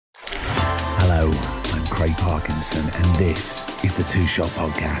Craig Parkinson, and this is the Two Shot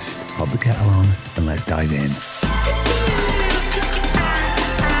Podcast. Pop the kettle on and let's dive in.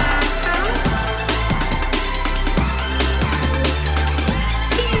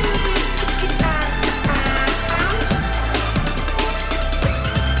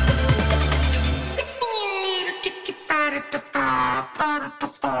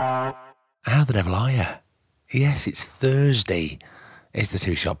 How the devil are you? Yes, it's Thursday. It's the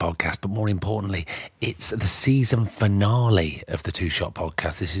Two Shot Podcast, but more importantly, it's the season finale of the Two Shot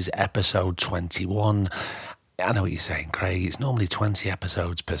Podcast. This is episode 21. I know what you're saying, Craig. It's normally 20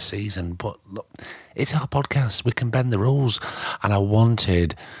 episodes per season, but look, it's our podcast. We can bend the rules. And I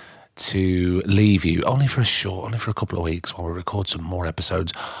wanted to leave you only for a couple of weeks while we record some more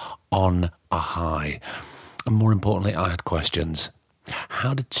episodes on a high. And more importantly, I had questions.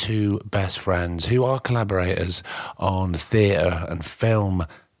 How did two best friends who are collaborators on theatre and film,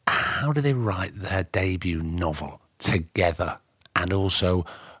 how do they write their debut novel together and also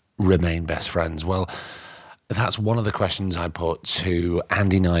remain best friends? Well, that's one of the questions I put to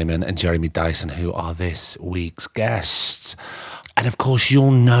Andy Nyman and Jeremy Dyson, who are this week's guests. And of course,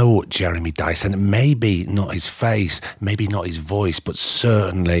 you'll know Jeremy Dyson, maybe not his face, maybe not his voice, but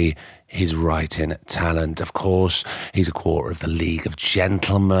certainly his writing talent. Of course, he's a quarter of the League of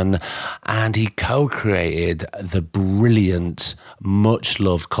Gentlemen, and he co-created the brilliant,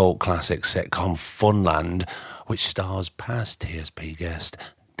 much-loved cult classic sitcom Funland, which stars past TSP guest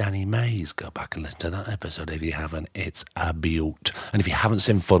Danny Mays. Go back and listen to that episode if you haven't. It's a beaut. And if you haven't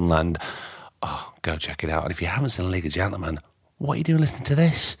seen Funland, go check it out. And if you haven't seen League of Gentlemen, what are you doing listening to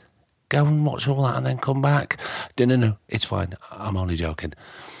this? Go and watch all that and then come back. No, it's fine. I'm only joking.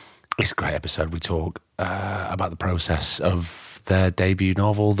 It's a great episode. We talk about the process of their debut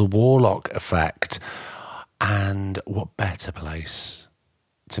novel, The Warlock Effect, and what better place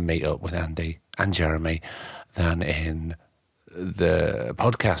to meet up with Andy and Jeremy than in the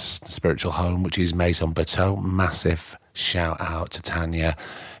podcast Spiritual Home, which is Maison Bateau. Massive shout out to Tanya,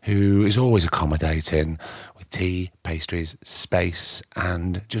 who is always accommodating with tea, pastries, space,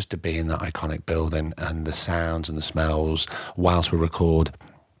 and just to be in that iconic building and the sounds and the smells whilst we record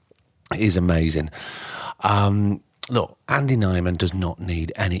is amazing. Look, Andy Nyman does not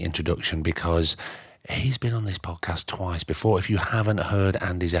need any introduction because he's been on this podcast twice before. If you haven't heard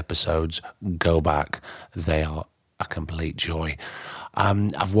Andy's episodes, go back. They are a complete joy.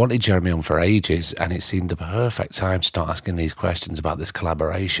 I've wanted Jeremy on for ages, and it seemed the perfect time to start asking these questions about this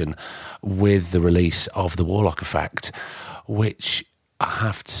collaboration with the release of The Warlock Effect, which I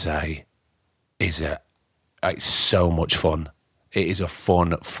have to say is it's so much fun. It is a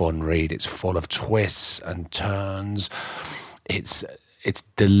fun read. It's full of twists and turns. It's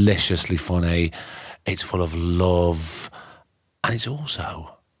deliciously funny. It's full of love, and it's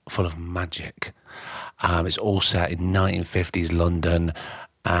also full of magic. It's all set in 1950s London,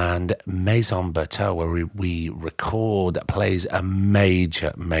 and Maison Bateau, where we record, plays a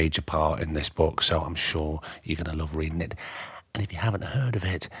major part in this book. So I'm sure you're going to love reading it. And if you haven't heard of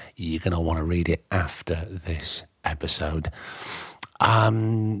it, you're going to want to read it after this episode.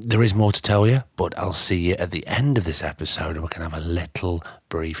 There is more to tell you, but I'll see you at the end of this episode, and we can have a little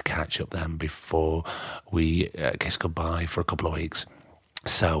brief catch up then before we kiss goodbye for a couple of weeks.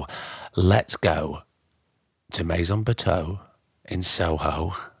 So let's go to Maison Bateau in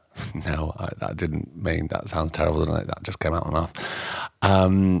Soho. No, that didn't mean, that sounds terrible, doesn't it? That just came out of my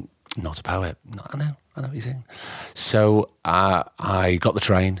mouth. Not a poet. I know what you're saying. So I got the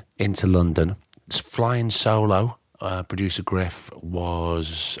train into London, flying solo. Producer Griff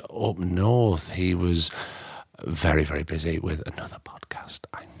was up north. He was very, very busy with another podcast.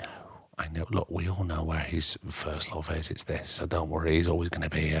 I know. Look, we all know where his first love is. It's this, so don't worry. He's always going to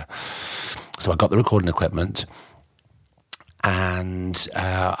be here. So I got the recording equipment, and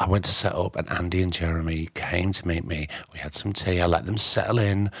I went to set up, and Andy and Jeremy came to meet me. We had some tea. I let them settle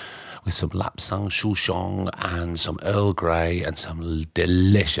in with some lapsang chouchong and some Earl Grey and some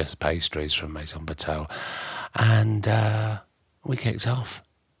delicious pastries from Maison Bateau. And we kicked off,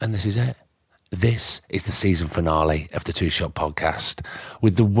 and this is it. This is the season finale of the Two Shot Podcast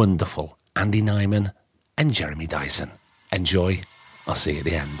with the wonderful Andy Nyman and Jeremy Dyson. Enjoy. I'll see you at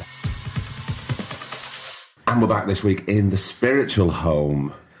the end. And we're back this week in the spiritual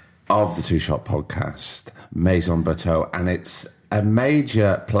home of the Two Shot Podcast, Maison Bateau, and it's a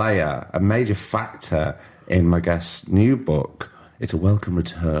major player, a major factor in my guest's new book. It's a welcome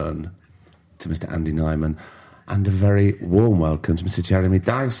return to Mr. Andy Nyman, and a very warm welcome to Mr. Jeremy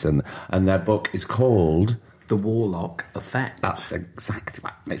Dyson. And their book is called The Warlock Effect. That's exactly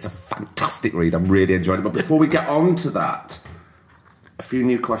right. It's a fantastic read. I'm really enjoying it. But before we get on to that, a few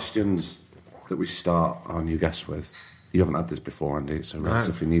new questions that we start our new guests with. You haven't had this before, Andy. It's a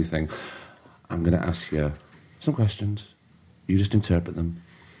relatively new thing. I'm going to ask you some questions. You just interpret them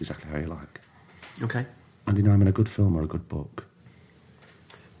exactly how you like. Okay. Andy Nyman, a good film or a good book?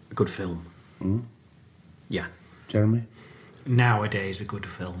 A good film. Mm? Yeah. Jeremy? Nowadays, a good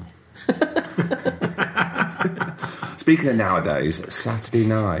film. Speaking of nowadays, Saturday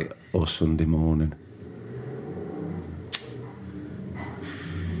night or Sunday morning?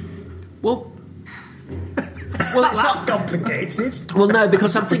 Well, It's not complicated. well, no,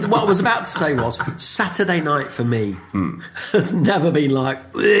 because I'm thinking what I was about to say was Saturday night for me has never been like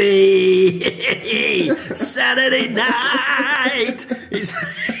Saturday night.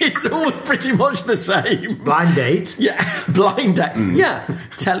 It's always pretty much the same. Blind date. Yeah, blind date. Yeah,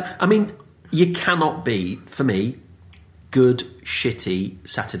 I mean, you cannot beat for me good shitty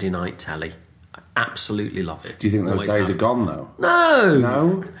Saturday night telly. I absolutely love it. Do you think those Always days have. are gone, though?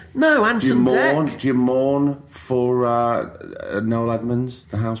 No. Anton Deck. Do you mourn for Noel Edmonds,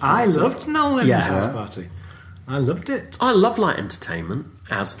 the house party? I loved Noel Edmonds' Yeah. house party. I loved it. I love light entertainment,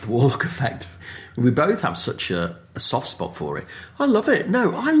 as the Warlock Effect. We both have such a soft spot for it. I love it.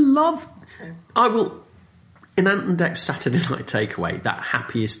 No, I will, in Anton Deck's Saturday Night Takeaway, that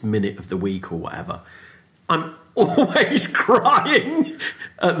happiest minute of the week or whatever, I'm always crying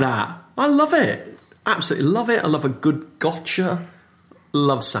at that. I love it. Absolutely love it. I love a good gotcha.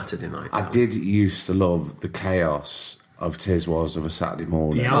 Love Saturday Night. I did used to love the chaos of Tiswas of a Saturday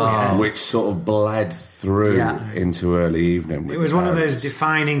morning, Yeah. which sort of bled through Yeah. into early evening. With It was the one of parents. those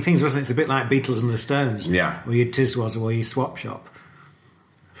defining things, wasn't it? It's a bit like Beatles and the Stones. Yeah. Or your Tiswas or your Swap Shop.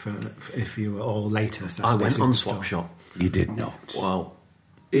 For if you were all later. I went on Superstar. Swap Shop. You did not. Well,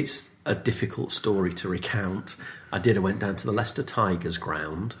 it's a difficult story to recount. I went down to the Leicester Tigers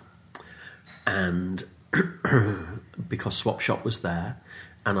ground, and because Swap Shop was there,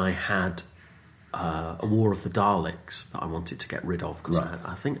 and I had a War of the Daleks that I wanted to get rid of because Right.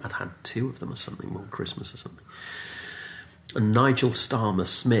 I think I'd had 2 of them or something, one Christmas or something. And Nigel Starmer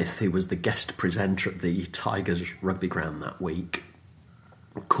Smith, who was the guest presenter at the Tigers rugby ground that week,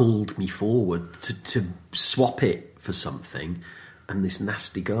 called me forward to swap it for something, and this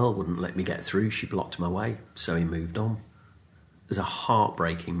nasty girl wouldn't let me get through. She blocked my way, so he moved on. There's a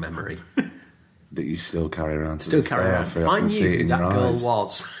heartbreaking memory. That you still carry around to Still this carry day. around. I feel If I I can see knew it who in that your girl eyes.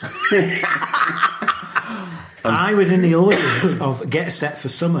 was. I was in the audience of Get Set for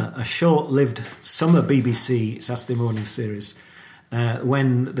Summer, a short-lived summer BBC Saturday morning series,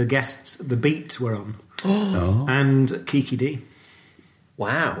 when the guests, the Beat, were on, and Kiki D.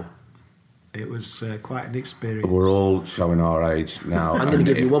 Wow. It was quite an experience. We're all showing our age now. I'm going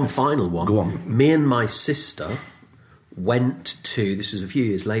to give you one final one. Go on. Me and my sister went to, this was a few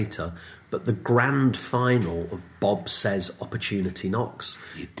years later, but the grand final of Bob Says Opportunity Knocks.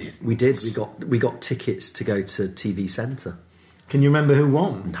 You did. We did. We got tickets to go to TV Centre. Can you remember who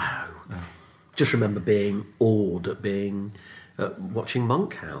won? No. Just remember being awed at watching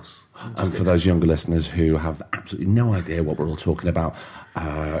Monkhouse. And for those younger listeners who have absolutely no idea what we're all talking about,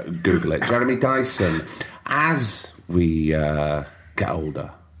 Google it. Jeremy Dyson. As we get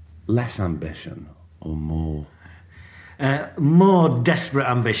older, less ambition or more? More desperate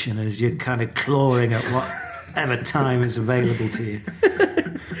ambition as you're kind of clawing at whatever time is available to you.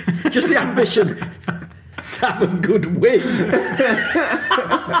 Just the ambition to have a good win.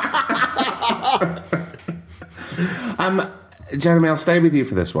 Jeremy, I'll stay with you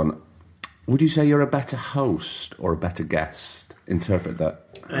for this one. Would you say you're a better host or a better guest? Interpret that.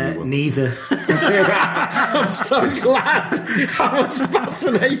 Neither. I'm so glad. I was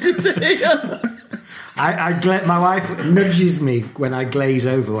fascinated to hear. My wife nudges me when I glaze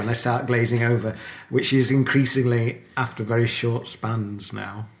over, when I start glazing over, which is increasingly after very short spans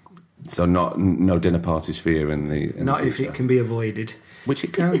now. So no dinner parties for you in the Not if future? it can be avoided. Which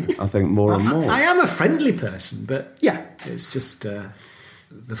it can, I think, more and more. I am a friendly person, but Yeah. it's just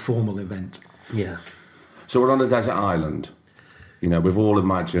the formal event. Yeah. So we're on a desert island. You know, we've all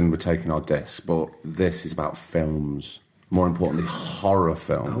imagined we're taking our discs, but this is about films. More importantly, horror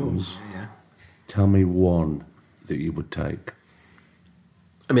films. Yeah. Tell me one that you would take.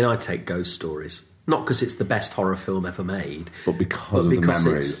 I mean, I take Ghost Stories. Not because it's the best horror film ever made, But because of the because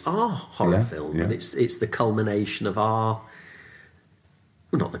memories. it's our horror Yeah, film. yeah. And it's the culmination of our...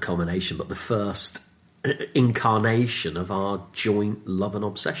 Well, not the culmination, but the first incarnation of our joint love and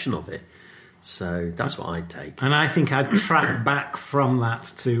obsession of it. So that's what I'd take. And I think I'd track back from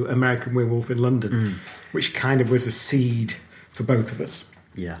that to American Werewolf in London, which kind of was a seed for both of us.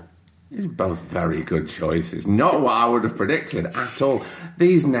 Yeah. These are both very good choices. Not what I would have predicted at all.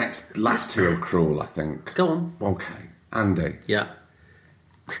 These last two are cruel, I think. Go on. Okay. Andy. Yeah.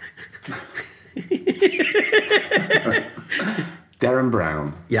 Darren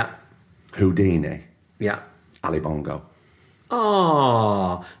Brown, Yeah. Houdini, Yeah. Ali Bongo.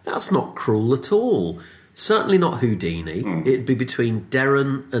 Ah, that's not cruel at all. Certainly not Houdini. It'd be between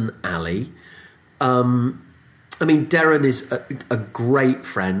Darren and Ali. I mean, Darren is a great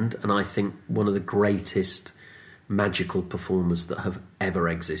friend, and I think one of the greatest magical performers that have ever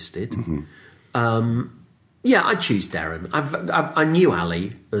existed. Yeah, I'd choose Darren. I knew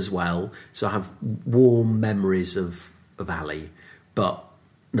Ali as well, so I have warm memories of Ali. But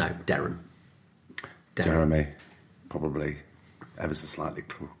no, Darren. Jeremy, probably ever so slightly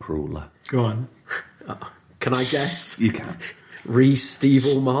crueler. Go on. Can I guess? You can. Reece, Steve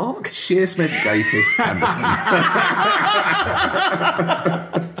or Mark? Shearsmith, Gatus, Pemberton.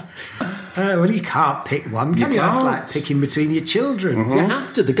 Well, you can't pick one, can you? That's can't. like picking between your children. You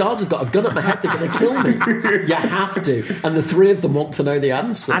have to. The guards have got a gun at my head. They're going to kill me. You have to. And the three of them want to know the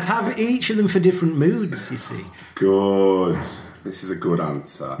answer. I'd have each of them for different moods, you see. Good. This is a good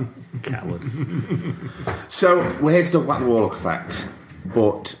answer. Coward. So, we're here to talk about the Warlock effect,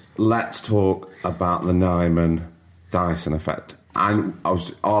 but let's talk about the Nyman Dyson effect. And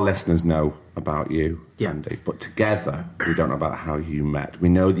our listeners know about you, Andy, but together we don't know about how you met. We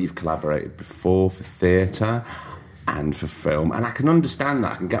know that you've collaborated before for theatre and for film, and I can understand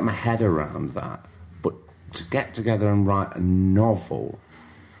that. I can get my head around that. But to get together and write a novel,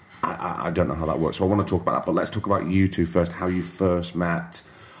 I don't know how that works. So I want to talk about that, but let's talk about you two first, how you first met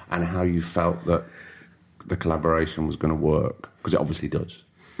and how you felt that the collaboration was going to work, because it obviously does.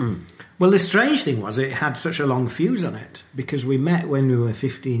 Well, the strange thing was it had such a long fuse on it, because we met when we were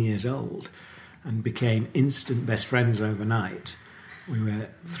 15 years old and became instant best friends overnight. We were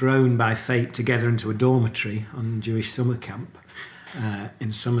thrown by fate together into a dormitory on Jewish summer camp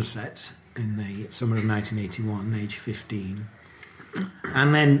in Somerset in the summer of 1981, age 15.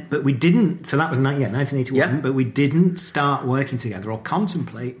 And then, but we didn't, so that was 1981, but we didn't start working together or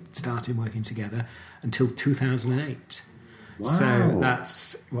contemplate starting working together until 2008. Wow. So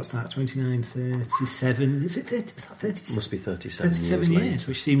that's, what's that, 29, 37, is it 30, was that 37? Must be 37 37 years. years,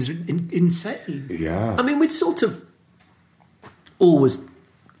 which seems insane. Yeah. I mean, we'd sort of always,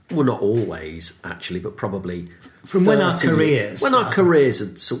 well, not always, actually, but probably... From when our careers When our careers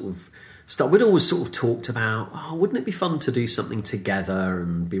had sort of started, we'd always sort of talked about, oh, wouldn't it be fun to do something together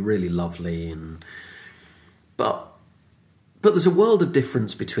and be really lovely? But there's a world of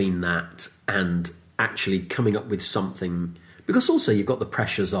difference between that and actually coming up with something, because also you've got the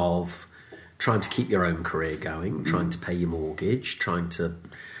pressures of trying to keep your own career going, trying to pay your mortgage, trying to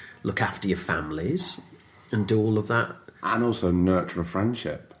look after your families and do all of that. And also nurture a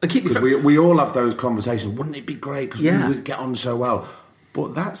friendship. Because we all have those conversations. Wouldn't it be great? Because we get on so well.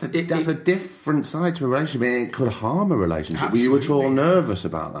 But that's a different side to a relationship. I mean, it could harm a relationship. Absolutely. Were you at all nervous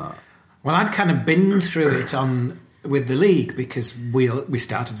about that? Well, I'd kind of been through it with the league, because we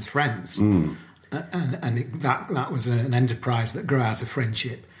started as friends. And that was an enterprise that grew out of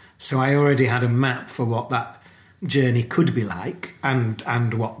friendship. So I already had a map for what that journey could be like,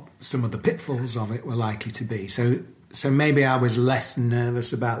 and what some of the pitfalls of it were likely to be. So maybe I was less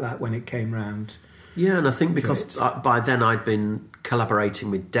nervous about that when it came round. Yeah, and I think because by then I'd been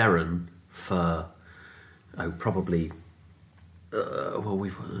collaborating with Darren for probably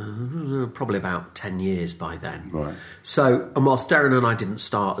probably about 10 years by then. Right. So, and whilst Darren and I didn't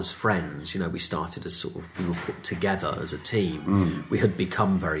start as friends, we started as we were put together as a team. We had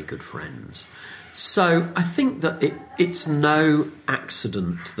become very good friends. So I think that it's no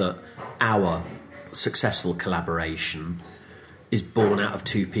accident that our successful collaboration is born out of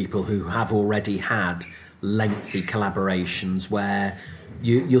two people who have already had lengthy collaborations where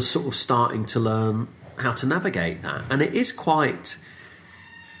you're sort of starting to learn how to navigate that. And it is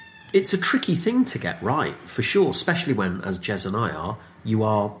it's a tricky thing to get right, for sure, especially when, as Jez and I are, you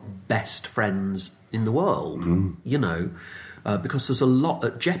are best friends in the world, because there's a lot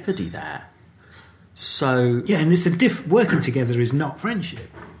at jeopardy there. So yeah, and it's working together is not friendship.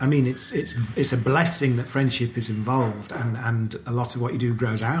 I mean, it's a blessing that friendship is involved, and a lot of what you do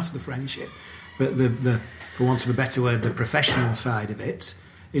grows out of the friendship. But the for want of a better word, the professional side of it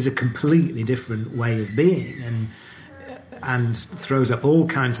is a completely different way of being, and throws up all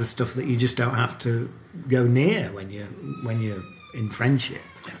kinds of stuff that you just don't have to go near when you're in friendship.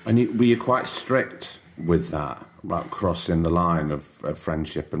 And were you quite strict with that, about crossing the line of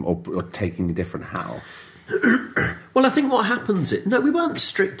friendship or taking a different hat? Well, I think what happens we weren't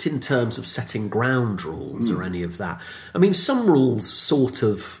strict in terms of setting ground rules or any of that. I mean, some rules sort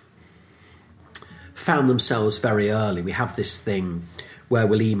of found themselves very early. We have this thing where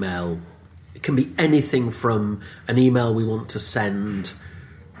we'll email. It can be anything from an email we want to send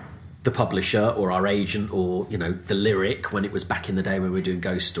the publisher or our agent or, the Lyric, when it was back in the day when we were doing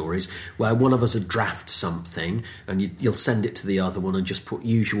ghost stories, where one of us would draft something and you'll send it to the other one and just put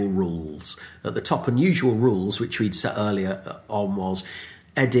usual rules at the top. And usual rules, which we'd set earlier on, was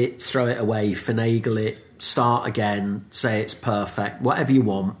edit, throw it away, finagle it, start again, say it's perfect, whatever you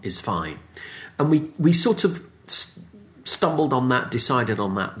want is fine. And we sort of stumbled on that, decided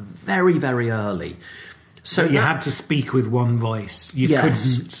on that very, very early. So you had to speak with one voice. You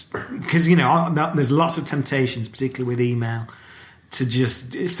couldn't, because there's lots of temptations, particularly with email, to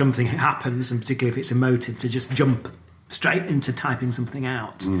just, if something happens, and particularly if it's emotive, to just jump straight into typing something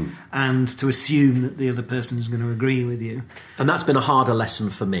out and to assume that the other person is going to agree with you. And that's been a harder lesson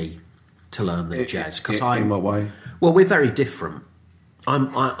for me to learn than Jez, because in what way? Well, we're very different.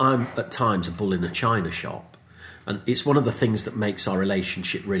 I'm at times a bull in a china shop. And it's one of the things that makes our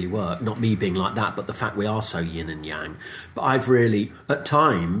relationship really work. Not me being like that, but the fact we are so yin and yang. But I've really, at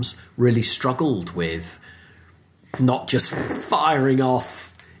times, really struggled with not just firing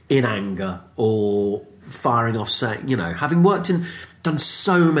off in anger or firing off saying, having done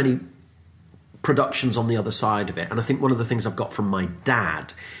so many productions on the other side of it. And I think one of the things I've got from my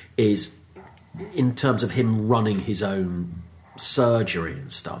dad is, in terms of him running his own surgery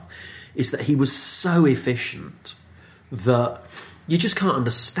and stuff, is that he was so efficient that you just can't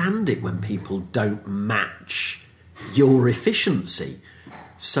understand it when people don't match your efficiency.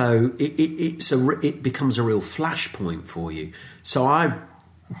 So it becomes a real flashpoint for you. So I've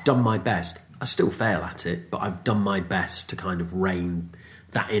done my best. I still fail at it, but I've done my best to kind of rein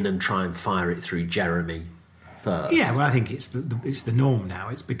that in and try and fire it through Jeremy first. Yeah, well, I think it's the norm now.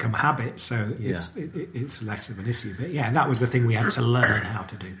 It's become habit, so it's less of an issue. But yeah, that was the thing we had to learn how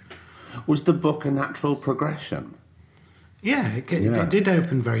to do. Was the book a natural progression? Yeah, it did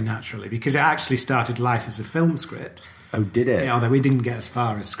open very naturally, because it actually started life as a film script. Oh, did it? Yeah, although we didn't get as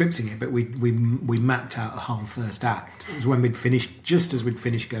far as scripting it, but we mapped out a whole first act. It was when we'd finished, just as we'd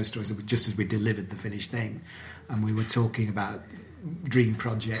finished Ghost Stories, just as we delivered the finished thing, and we were talking about dream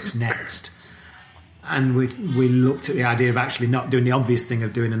projects next. And we looked at the idea of actually not doing the obvious thing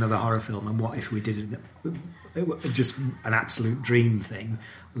of doing another horror film, and what if we did just an absolute dream thing,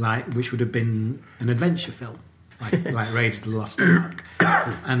 which would have been an adventure film, like Raiders of the Lost Ark.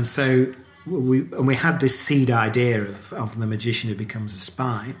 And so we had this seed idea of the magician who becomes a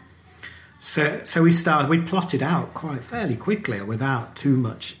spy. So we plotted out quite fairly quickly, without too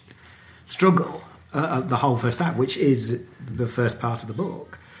much struggle, the whole first act, which is the first part of the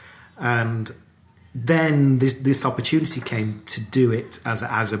book. And then this opportunity came to do it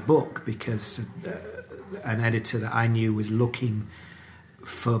as a book, because an editor that I knew was looking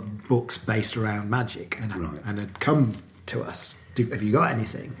for books based around magic, and had come to us. Have you got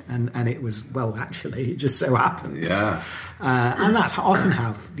anything? And it was, well, actually, it just so happens. Yeah. And that's often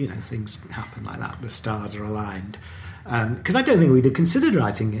how things happen like that. The stars are aligned. Because I don't think we'd have considered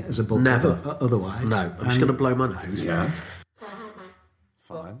writing it as a book. Never. Otherwise. No, I'm just going to blow my nose. Yeah.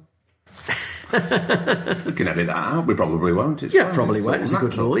 Fine. We can edit that out. We probably won't. It's fine. Probably won't. It's a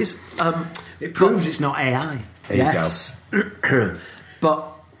good noise. It proves it's not AI. Yes. But,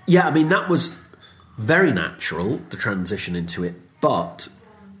 yeah, I mean, that was very natural, the transition into it, but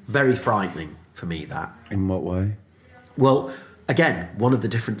very frightening for me, that. In what way? Well, again, one of the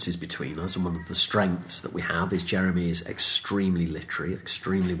differences between us and one of the strengths that we have is Jeremy is extremely literary,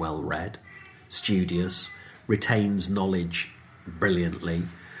 extremely well-read, studious, retains knowledge brilliantly.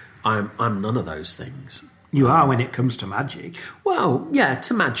 I'm none of those things. You are when it comes to magic. Well, yeah,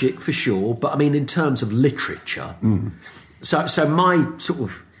 to magic for sure, but I mean in terms of literature. So my sort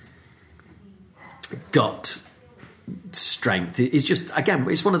of gut strength is just, again,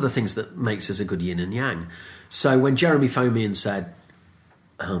 it's one of the things that makes us a good yin and yang. So when Jeremy phoned me and said,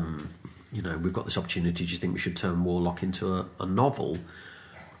 we've got this opportunity, do you think we should turn Warlock into a novel?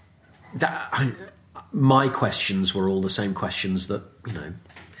 My questions were all the same questions that,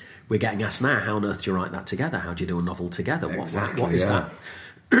 we're getting asked now. How on earth do you write that together? How do you do a novel together? Exactly, what is that?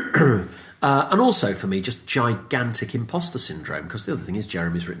 And also for me, just gigantic imposter syndrome, because the other thing is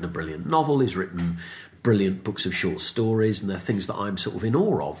Jeremy's written a brilliant novel, he's written brilliant books of short stories, and they're things that I'm sort of in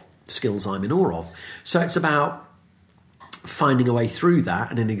awe of, skills I'm in awe of. So it's about finding a way through that,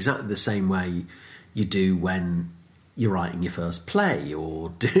 and in exactly the same way you do when you're writing your first play or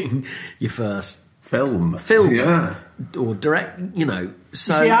doing your first film, yeah, or direct,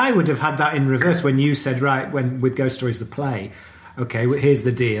 So see, I would have had that in reverse when you said, right, when with Ghost Stories the play, okay, well, here's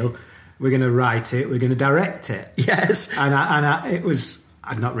the deal. We're going to write it. We're going to direct it. Yes, and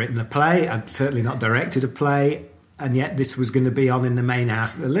I'd not written a play. I'd certainly not directed a play, and yet this was going to be on in the main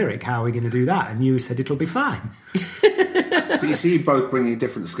house of the Lyric. How are we going to do that? And you said it'll be fine. But you see, both bringing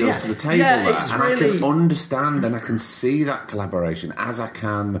different skills to the table there. And I can understand and I can see that collaboration as I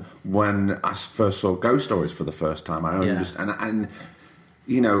can when I first saw Ghost Stories for the first time. I understand. And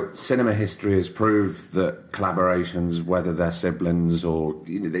you know, cinema history has proved that collaborations, whether they're siblings or...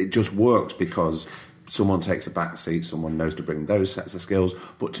 it just works because someone takes a back seat, someone knows to bring those sets of skills.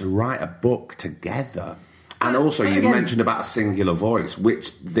 But to write a book together... And also, you mentioned about a singular voice,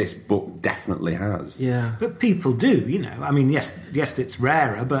 which this book definitely has. Yeah. But people do, you know. I mean, yes, it's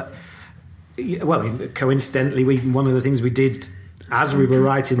rarer, but... Well, coincidentally, one of the things we did as we were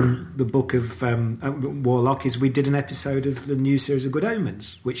writing the book of Warlock is we did an episode of the new series of Good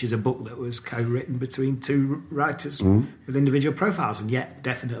Omens, which is a book that was co-written between two writers with individual profiles, and yet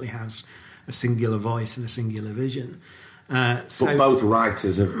definitely has a singular voice and a singular vision. But both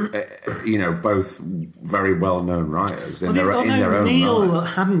writers have, both very well-known writers in their own Neil right.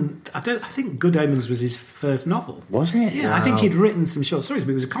 hadn't. I think Good Omens was his first novel. Was it? Yeah, I think he'd written some short stories,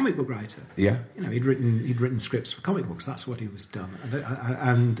 but he was a comic book writer. Yeah, you know, he'd written scripts for comic books. That's what he was done,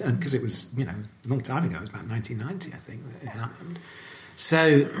 and because it was a long time ago. It was about 1990, I think, that it happened.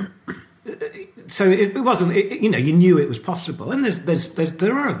 So it wasn't. You knew it was possible. And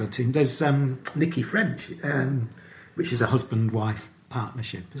there are other teams. There's Nikki French. Which is a husband-wife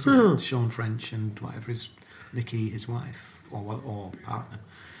partnership, isn't it? Sean French and whatever is Nikki, his wife or partner.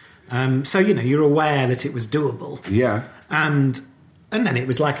 So you're aware that it was doable. Yeah. And then it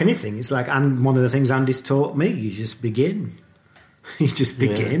was like anything. It's like, and one of the things Andy's taught me, you just begin. You just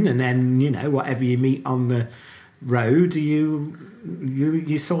begin, and then whatever you meet on the road,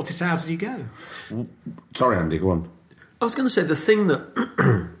 you sort it out as you go. Sorry, Andy, go on. I was going to say the thing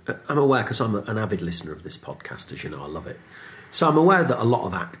that I'm aware, because I'm an avid listener of this podcast, as you know, I love it. So I'm aware that a lot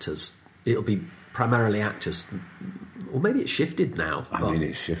of actors, it'll be primarily actors, or maybe it's shifted now. I mean,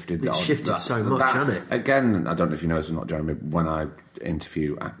 it's shifted. It's shifted so much, hasn't it? Again, I don't know if you know this or not, Jeremy, when I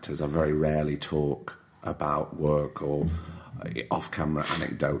interview actors, I very rarely talk about work or off-camera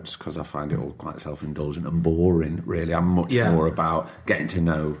anecdotes because I find it all quite self-indulgent and boring, really. I'm much more about getting to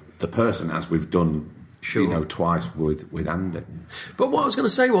know the person, as we've done twice with Andy. But what I was going to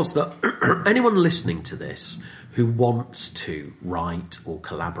say was that anyone listening to this who wants to write or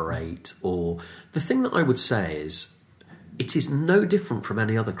collaborate, or the thing that I would say is it is no different from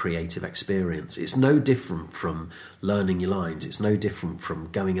any other creative experience. It's no different from learning your lines. It's no different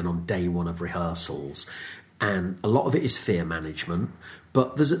from going in on day one of rehearsals. And a lot of it is fear management.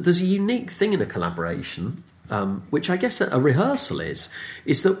 But there's a unique thing in a collaboration, which I guess a rehearsal is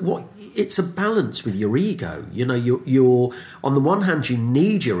that it's a balance with your ego. You're on the one hand, you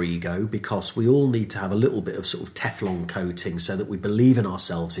need your ego because we all need to have a little bit of sort of Teflon coating so that we believe in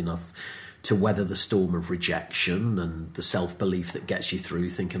ourselves enough to weather the storm of rejection and the self-belief that gets you through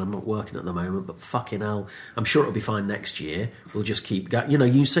thinking, I'm not working at the moment, but fucking hell, I'm sure it'll be fine next year. We'll just keep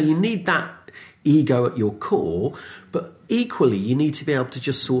going. So you need that ego at your core, but equally you need to be able to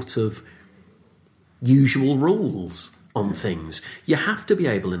just sort of usual rules on things. You have to be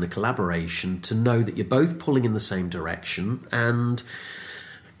able in a collaboration to know that you're both pulling in the same direction and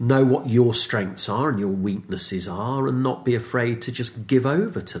know what your strengths are and your weaknesses are, and not be afraid to just give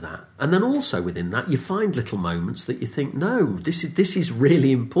over to that. And then also within that, you find little moments that you think, no, this is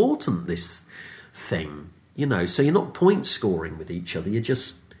really important, this thing. So you're not point scoring with each other, you're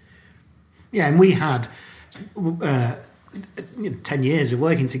just... Yeah, and we had 10 years of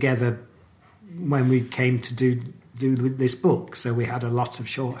working together when we came to do this book, so we had a lot of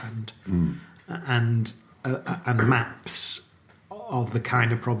shorthand and maps of the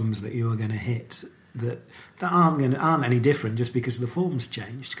kind of problems that you were going to hit that aren't any different just because the form's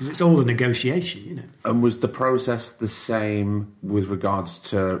changed, because it's all a negotiation, And was the process the same with regards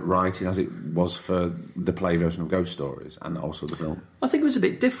to writing as it was for the play version of Ghost Stories and also the film? I think it was a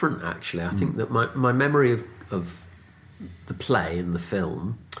bit different, actually. I think that my memory of the play and the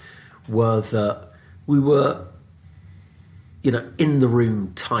film were that we were, in the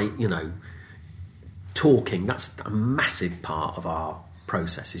room tight, talking. That's a massive part of our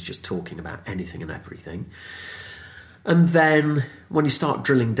process, is just talking about anything and everything. And then when you start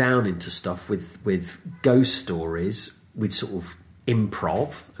drilling down into stuff with Ghost Stories, we'd sort of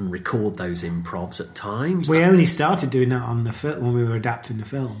improv and record those improvs at times. We only started doing that on the film when we were adapting the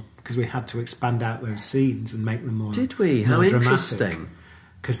film, because we had to expand out those scenes and make them more. Did we? How interesting.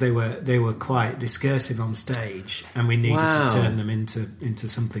 Because they were quite discursive on stage, and we needed to turn them into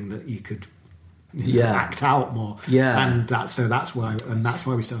something that you could act out more. Yeah, and that's why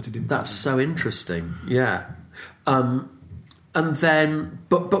we started doing. That's so interesting. Yeah, and then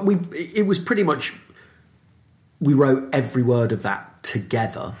but it was pretty much we wrote every word of that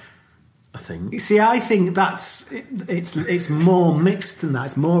together, I think. You see, I think it's more mixed than that.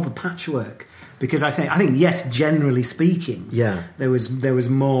 It's more of a patchwork. Because I think yes, generally speaking, there was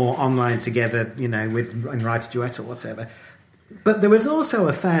more online together, and write a duet or whatever. But there was also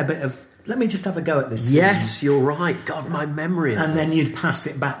a fair bit of, let me just have a go at this. Yes, you're right. God, my memory. And then you'd pass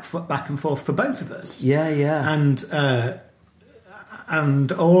it back and forth for both of us. Yeah.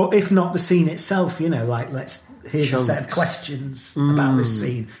 And or if not the scene itself, here's a set of questions about this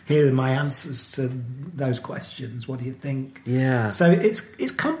scene. Here are my answers to those questions. What do you think? Yeah. So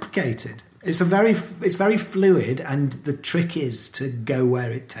it's complicated. It's very fluid, and the trick is to go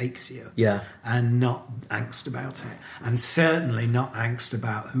where it takes you. Yeah. And not angst about it, and certainly not angst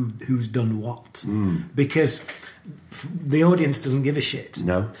about who's done what, because the audience doesn't give a shit.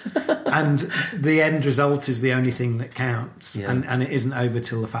 No. And the end result is the only thing that counts, Yeah. and it isn't over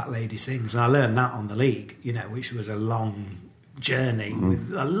till the fat lady sings. And I learned that on the League, which was a long journey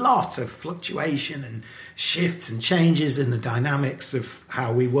with a lot of fluctuation and shifts and changes in the dynamics of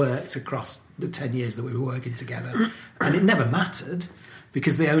how we worked across the 10 years that we were working together. And it never mattered,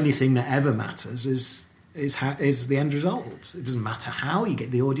 because the only thing that ever matters is the end result. It doesn't matter how you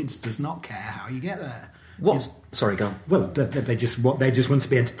get. The audience does not care how you get there. Sorry, go on. Well, they just want to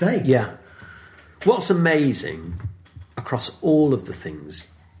be entertained. Yeah. What's amazing across all of the things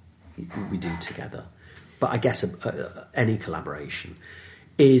we do together, but I guess any collaboration,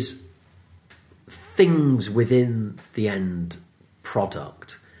 is things within the end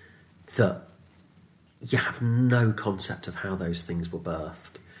product that you have no concept of how those things were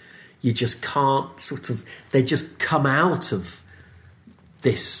birthed. You just can't they just come out of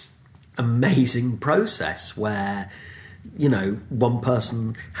this amazing process where, one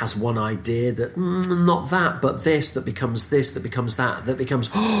person has one idea that, not that, but this, that becomes that, that becomes,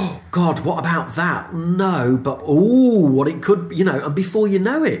 oh, God, what about that? No, but, what it could, and before you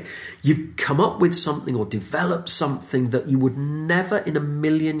know it, you've come up with something or developed something that you would never in a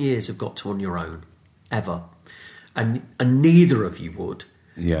million years have got to on your own, ever. And neither of you would.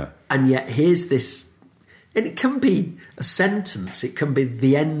 Yeah. And yet here's this, and it can be a sentence, it can be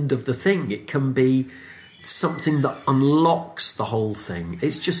the end of the thing, it can be something that unlocks the whole thing.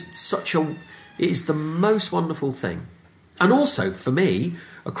 It's just it is the most wonderful thing. And also, for me,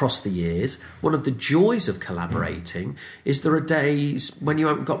 across the years, one of the joys of collaborating is there are days when you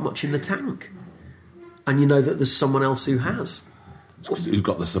haven't got much in the tank, and you know that there's someone else who has. Who's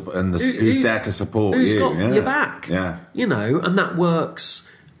got the support and who's there to support who's you? Who's got your back? Yeah, and that works.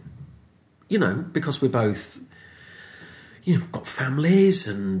 Because we're both, got families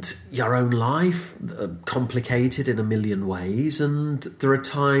and your own life, complicated in a million ways, and there are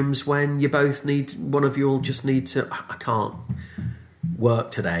times when you both one of you will just need to, I can't work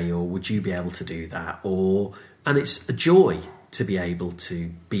today, or would you be able to do that? And it's a joy to be able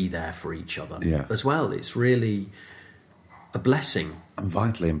to be there for each other as well. It's really a blessing. And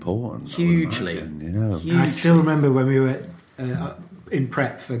vitally important. Hugely. Hugely. I still remember when we were in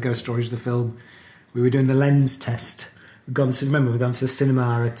prep for Ghost Stories, the film, we were doing the lens test. We'd gone to the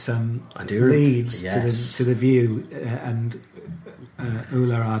cinema at Leeds, yes, to the View, and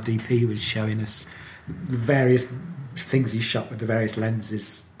Ula, our DP, was showing us the various things he shot with the various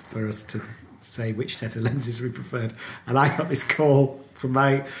lenses for us to say which set of lenses we preferred. And I got this call from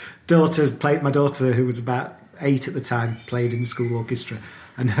my daughter, who was about 8 at the time, played in the school orchestra,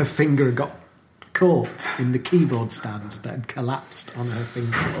 and her finger had got caught in the keyboard stand that had collapsed on her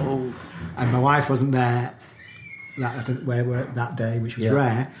finger. And my wife wasn't there that day, which was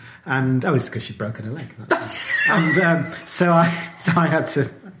rare, and it's because she'd broken her leg. And so I had to.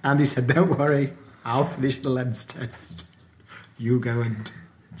 Andy said, "Don't worry, I'll finish the lens test. You go and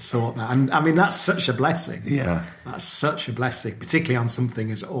sort that." And I mean, that's such a blessing. Yeah, that's such a blessing, particularly on something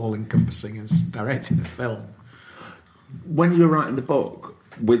as all-encompassing as directing a film. When you were writing the book,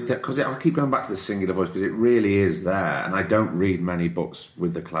 because I keep going back to the singular voice, because it really is there, and I don't read many books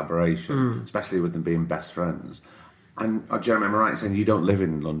with the collaboration, especially with them being best friends. And Jeremy, am I right in saying you don't live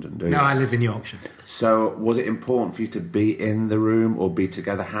in London, do you? No, I live in Yorkshire. So was it important for you to be in the room or be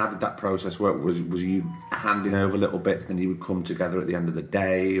together? How did that process work? Was you handing over little bits, then you would come together at the end of the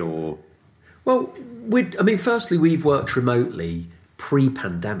day, or? Well, firstly, we've worked remotely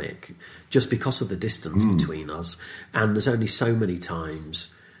pre-pandemic just because of the distance between us, and there's only so many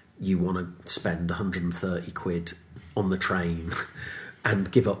times you want to spend 130 quid on the train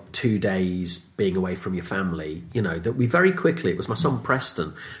and give up 2 days being away from your family. That we very quickly, it was my son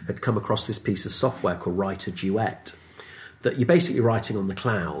Preston had come across this piece of software called Write a Duet, that you're basically writing on the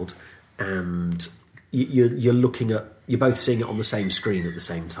cloud, and you're looking at You're both seeing it on the same screen at the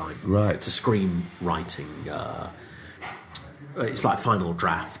same time. Right. It's a screenwriting. It's like final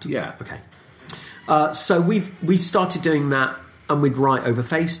draft. Yeah. Okay. So we started doing that, and we'd write over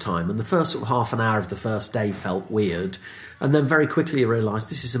FaceTime. And the first sort of half an hour of the first day felt weird, and then very quickly I realised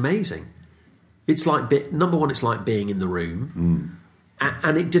this is amazing. It's like number one, it's like being in the room,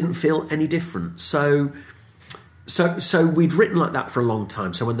 and it didn't feel any different. So we'd written like that for a long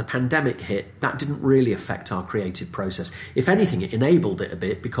time. So when the pandemic hit, that didn't really affect our creative process. If anything, it enabled it a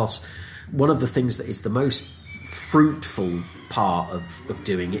bit, because one of the things that is the most fruitful part of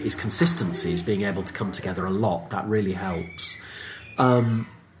doing it is consistency, is being able to come together a lot. That really helps.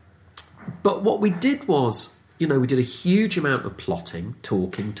 But what we did was, we did a huge amount of plotting,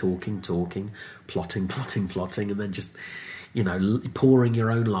 talking, plotting, and then just, pouring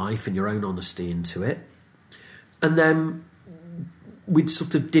your own life and your own honesty into it. And then we'd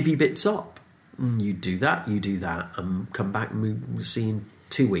sort of divvy bits up. You do that, and come back and we'll see in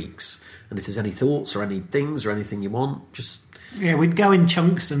 2 weeks. And if there's any thoughts or any things or anything you want, just... Yeah, we'd go in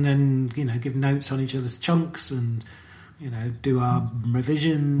chunks and then, give notes on each other's chunks and, do our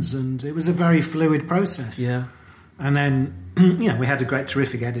revisions. And it was a very fluid process. Yeah. And then, we had a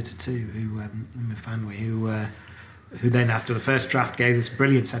terrific editor too, who then after the first draft gave us a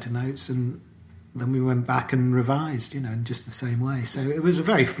brilliant set of notes, and then we went back and revised, in just the same way. So it was a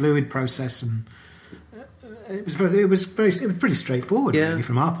very fluid process, and it was pretty straightforward, really,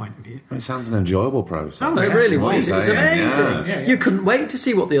 from our point of view. It sounds an enjoyable process. Oh, it really was. It was amazing. Yeah. You couldn't wait to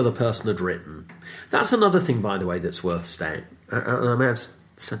see what the other person had written. That's another thing, by the way, that's worth saying. And I may have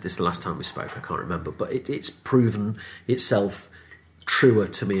said this the last time we spoke, I can't remember, but it's proven itself truer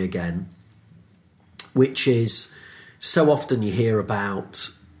to me again, which is, so often you hear about,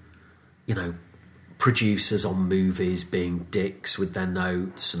 producers on movies being dicks with their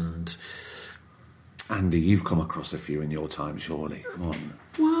notes. And Andy, you've come across a few in your time, surely. Come on.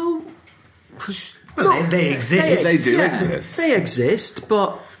 Well, they exist. They do exist. They exist,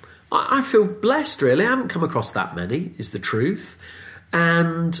 but I feel blessed, really. I haven't come across that many, is the truth.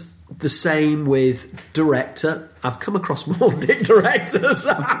 And the same with director. I've come across more dick directors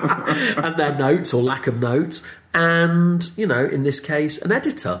and their notes or lack of notes. And, in this case, an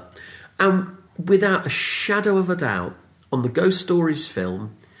editor. And without a shadow of a doubt, on the Ghost Stories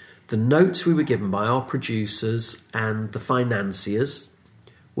film, the notes we were given by our producers and the financiers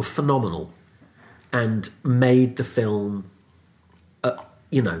were phenomenal and made the film,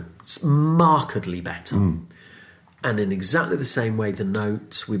 markedly better. And in exactly the same way, the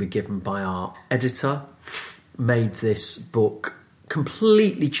notes we were given by our editor made this book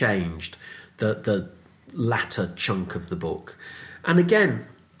completely changed the latter chunk of the book. And again,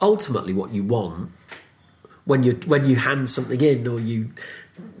 ultimately what you want when you hand something in, or you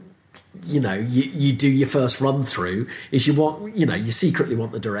do your first run through, is you secretly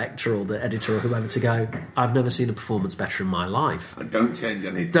want the director or the editor or whoever to go, I've never seen a performance better in my life. Don't change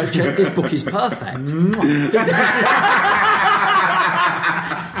anything. Don't change. This book is perfect.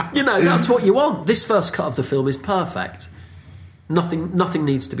 That's what you want. This first cut of the film is perfect. Nothing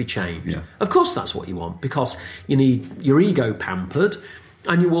needs to be changed. Yeah. Of course that's what you want, because you need your ego pampered,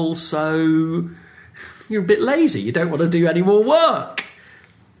 and you're a bit lazy. You don't want to do any more work.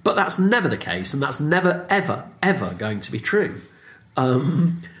 But that's never the case, and that's never, ever, ever going to be true.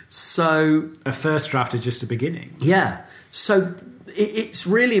 So a first draft is just a beginning. Yeah. So it's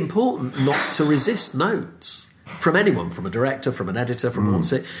really important not to resist notes from anyone, from a director, from an editor, from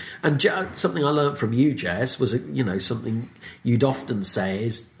what's it. And something I learnt from you, Jess, was something you'd often say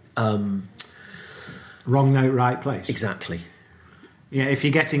is wrong note, right place. Exactly. Yeah, if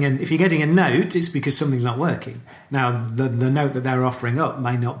you're getting a note, it's because something's not working. Now, the note that they're offering up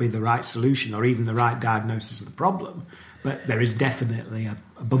may not be the right solution or even the right diagnosis of the problem, but there is definitely a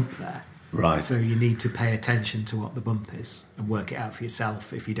bump there. Right. So you need to pay attention to what the bump is and work it out for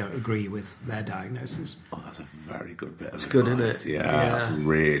yourself if you don't agree with their diagnosis. Oh, that's a very good bit of It's advice. good, isn't it? Yeah, that's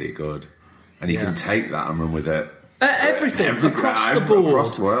really good. And you can take that and run with it. Everything across the board.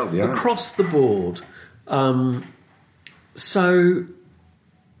 Across the world, yeah. Across the board. So,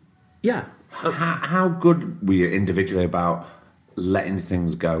 yeah. How good were you individually about letting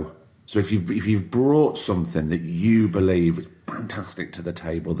things go? So if you've brought something that you believe is fantastic to the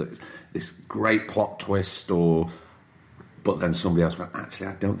table, that this great plot twist, but then somebody else went, actually,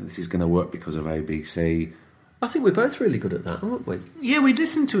 I don't think this is going to work because of ABC. I think we're both really good at that, aren't we? Yeah, we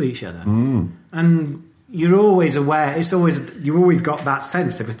listen to each other. And, you're always aware. You've always got that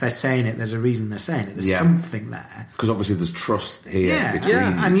sense of if they're saying it, there's a reason they're saying it. There's something there. Because obviously there's trust here between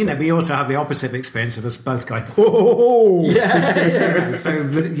and we also have the opposite experience of us both going, oh, so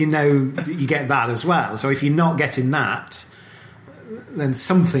you get that as well. So if you're not getting that, then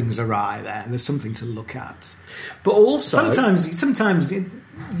something's awry there. There's something to look at. But also, sometimes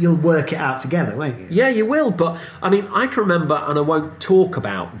you'll work it out together, won't you? Yeah, you will. But I mean, I can remember, and I won't talk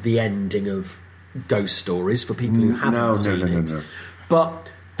about the ending of Ghost Stories for people who haven't seen it. No. But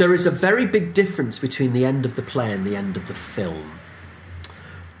there is a very big difference between the end of the play and the end of the film.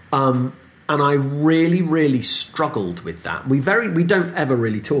 And I really, really struggled with that. We don't ever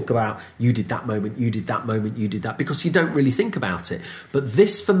really talk about you did that moment, you did that moment, you did that, because you don't really think about it. But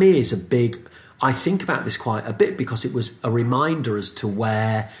this for me is I think about this quite a bit because it was a reminder as to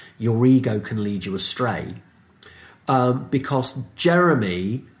where your ego can lead you astray. Because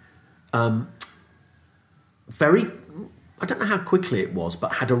Jeremy, I don't know how quickly it was,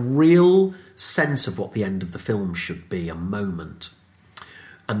 but had a real sense of what the end of the film should be, a moment.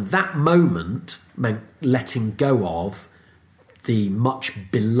 And that moment meant letting go of the much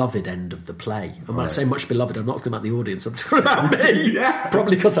beloved end of the play. And when I say much beloved, I'm not talking about the audience, I'm talking about me.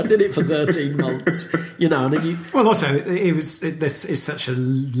 Probably because I did it for 13 months. Well, also, it's such a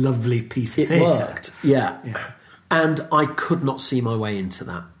lovely piece of theatre. It worked, yeah. And I could not see my way into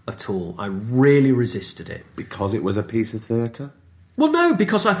that at all. I really resisted it. Because it was a piece of theatre? Well, no,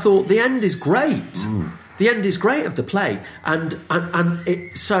 because I thought the end is great. The end is great of the play. And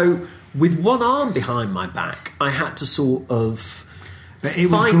so with one arm behind my back, I had to sort of But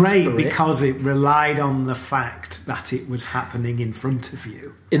it was great because it relied on the fact that it was happening in front of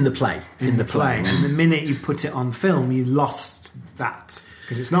you. In the play. In the play. And the minute you put it on film, you lost that.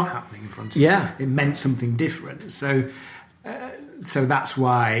 Because it's not happening in front of you. It meant something different. So that's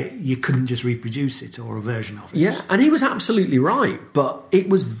why you couldn't just reproduce it or a version of it. Yeah, and he was absolutely right. But it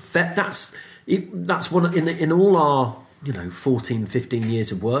was that's one in all our 14, 15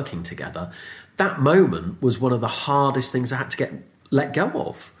 years of working together. That moment was one of the hardest things I had to let go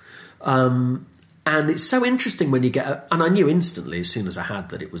of. And it's so interesting when you get and I knew instantly as soon as I had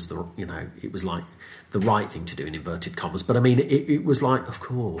that it was it was like the right thing to do in inverted commas. But I mean, it was like, of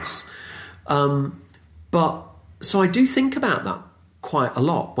course. But so I do think about that quite a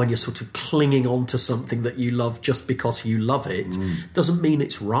lot when you're sort of clinging on to something that you love just because you love it. Doesn't mean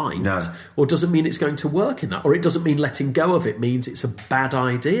it's right, or doesn't mean it's going to work in that, or it doesn't mean letting go of it means it's a bad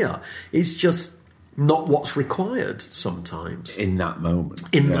idea. It's just not what's required sometimes in that moment.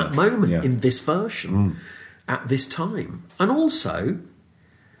 In this version, at this time. And also,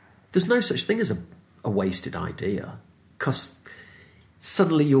 there's no such thing as a wasted idea, because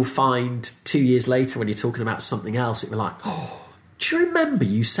suddenly you'll find 2 years later when you're talking about something else, it'll be like, do you remember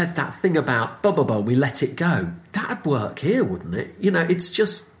you said that thing about blah, blah, blah, we let it go? That'd work here, wouldn't it? It's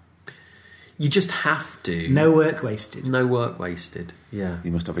just, you just have to. No work wasted. No work wasted, yeah.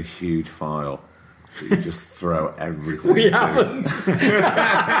 You must have a huge file that you just throw everything We haven't.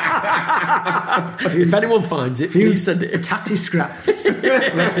 If anyone finds it, please send it. Tatty scraps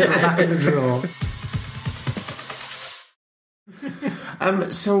left at the back of the drawer.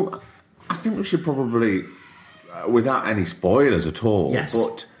 So I think we should probably, without any spoilers at all,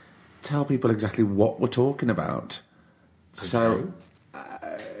 but tell people exactly what we're talking about. Okay. So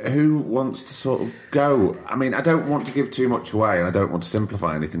who wants to sort of go? I mean, I don't want to give too much away and I don't want to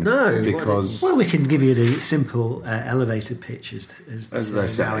simplify anything. No. Because... Well, we can give you the simple elevator pitch as they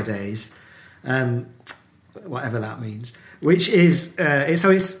say nowadays. Whatever that means. Which is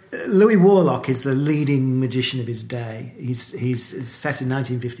it's Louis Warlock is the leading magician of his day. He's set in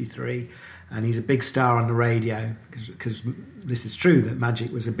 1953, and he's a big star on the radio because this is true that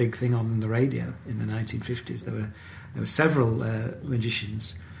magic was a big thing on the radio in the 1950s. There were several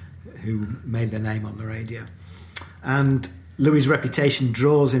magicians who made their name on the radio, and Louis's reputation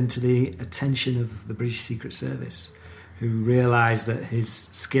draws him to the attention of the British Secret Service, who realised that his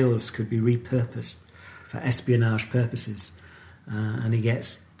skills could be repurposed for espionage purposes, and he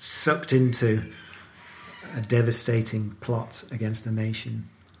gets sucked into a devastating plot against the nation,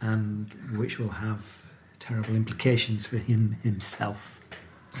 and which will have terrible implications for him himself.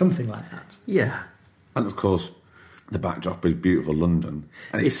 Something like that. Yeah. And of course, the backdrop is beautiful London,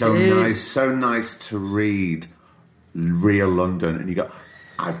 and it's so nice to read real London, and you go,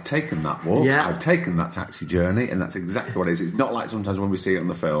 I've taken that walk, I've taken that taxi journey, and that's exactly what it is. It's not like sometimes when we see it on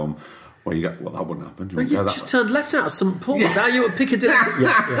the film, where you go, well, that wouldn't happen. Well, you just turned left out of St Paul's. Are you at Piccadilly?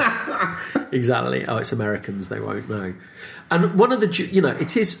 Yeah. Exactly. Oh, it's Americans, they won't know. And one of the,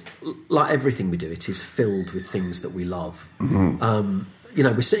 it is, like everything we do, it is filled with things that we love. Mm-hmm.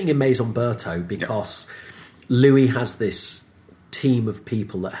 we're sitting in Maison Berthaud because Louis has this team of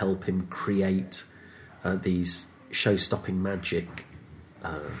people that help him create these show-stopping magic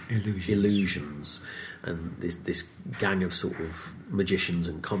illusions, and this gang of sort of magicians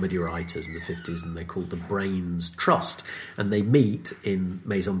and comedy writers in the 50s, and they're called the Brains Trust, and they meet in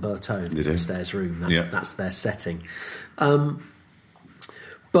Maison Berthaud in the upstairs room. That's their setting.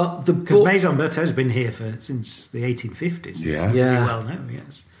 But because Maison Berthaud's been here since the 1850s, as you well know.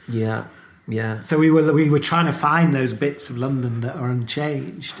 Yes. Yeah. So we were trying to find those bits of London that are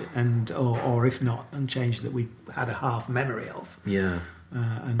unchanged, or if not unchanged, that we had a half memory of. Yeah.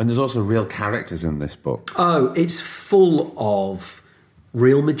 And there's also real characters in this book. Oh, it's full of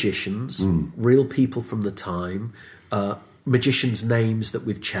real magicians, real people from the time, magicians' names that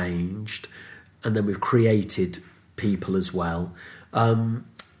we've changed, and then we've created people as well.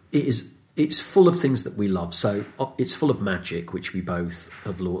 It's full of things that we love. So it's full of magic, which we both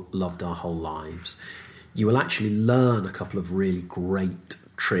have loved our whole lives. You will actually learn a couple of really great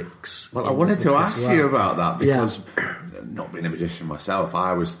tricks. Well, I wanted to ask you about that because not being a magician myself,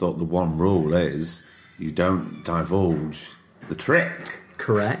 I always thought the one rule is you don't divulge the trick.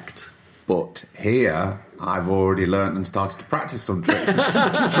 Correct. But here, I've already learnt and started to practice some tricks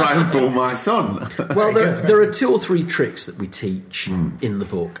to try and fool my son. Well, there are 2 or 3 tricks that we teach in the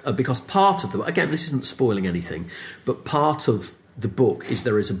book, because part of the... Again, this isn't spoiling anything, but part of the book is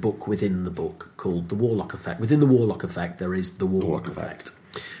there is a book within the book called The Warlock Effect. Within The Warlock Effect, there is The Warlock Effect,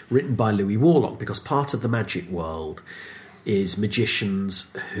 written by Louis Warlock, because part of the magic world is magicians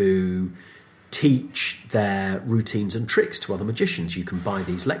who teach their routines and tricks to other magicians. You can buy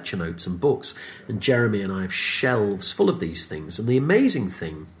these lecture notes and books, and Jeremy and I have shelves full of these things. And the amazing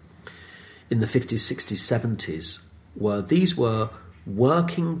thing in the 50s, 60s, 70s these were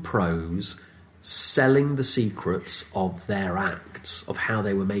working pros selling the secrets of their acts, of how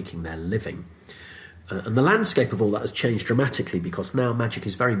they were making their living. And the landscape of all that has changed dramatically, because now magic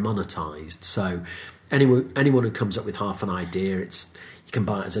is very monetised. So anyone who comes up with half an idea, you can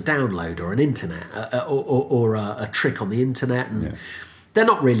buy it as a download or an internet or a trick on the internet, and they're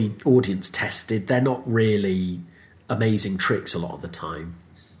not really audience tested. They're not really amazing tricks a lot of the time.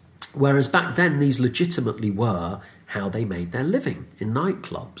 Whereas back then, these legitimately were how they made their living in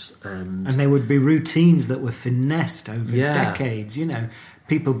nightclubs, and there would be routines that were finessed over decades.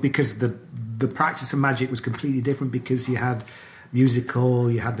 People, because the practice of magic was completely different, because you had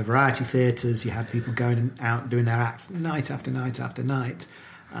musical, you had the variety theatres, you had people going out doing their acts night after night after night,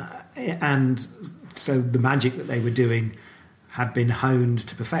 and so the magic that they were doing had been honed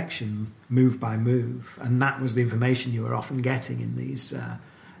to perfection, move by move, and that was the information you were often getting in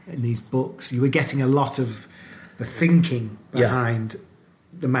these books. You were getting a lot of the thinking behind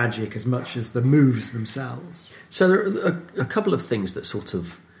the magic as much as the moves themselves. So there are a couple of things that sort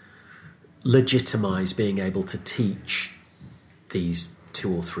of legitimise being able to teach these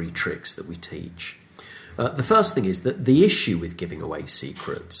 2 or 3 tricks that we teach. The first thing is that the issue with giving away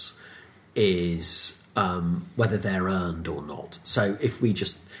secrets is whether they're earned or not. So if we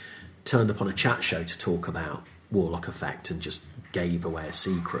just turned up on a chat show to talk about Warlock Effect and just gave away a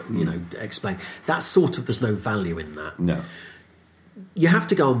secret, explain, that's sort of, there's no value in that. No. You have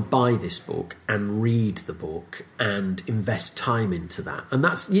to go and buy this book and read the book and invest time into that. And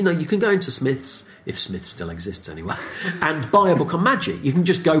that's, you can go into Smith's, if Smith still exists anyway, and buy a book on magic. You can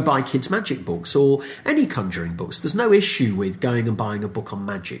just go buy kids' magic books or any conjuring books. There's no issue with going and buying a book on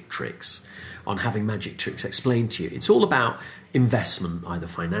magic tricks, on having magic tricks explained to you. It's all about investment, either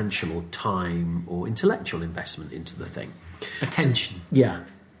financial or time or intellectual investment into the thing. Attention.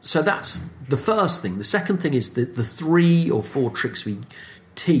 So that's the first thing. The second thing is that the 3 or 4 tricks we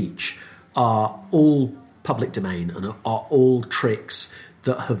teach are all public domain and are all tricks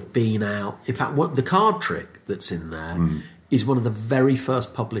that have been out. In fact, the card trick that's in there is one of the very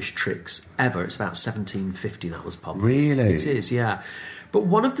first published tricks ever. It's about 1750 that was published. Really? It is, yeah. But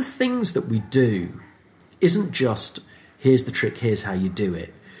one of the things that we do isn't just, here's the trick, here's how you do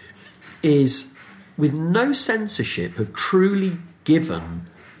it, is with no censorship have truly given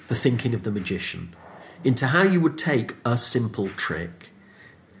the thinking of the magician into how you would take a simple trick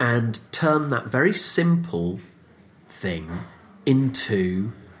and turn that very simple thing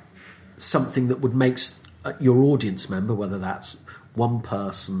into something that would make your audience member, whether that's one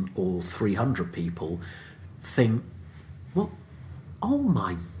person or 300 people, think, well, oh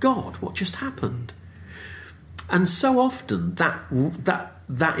my God, what just happened? And so often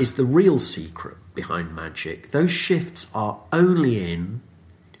that is the real secret behind magic. Those shifts are only in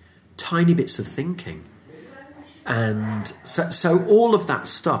tiny bits of thinking. And so all of that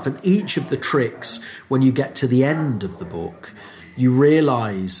stuff, and each of the tricks, when you get to the end of the book, you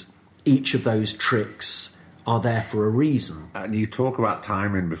realise each of those tricks are there for a reason. And you talk about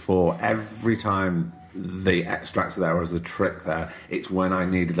timing before. Every time the extract's there or there's a trick there, it's when I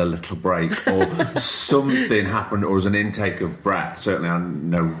needed a little break or something happened or as an intake of breath. Certainly I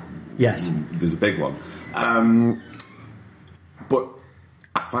know there's a big one. But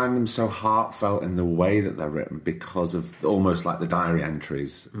I find them so heartfelt in the way that they're written because of almost like the diary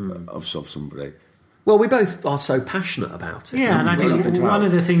entries of somebody. Well, we both are so passionate about it. Yeah, and I think one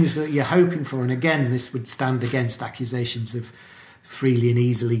of the things that you're hoping for, and again, this would stand against accusations of freely and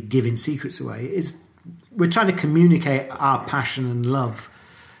easily giving secrets away, is we're trying to communicate our passion and love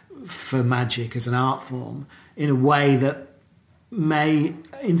for magic as an art form in a way that may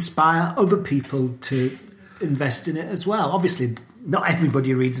inspire other people to invest in it as well. Obviously, not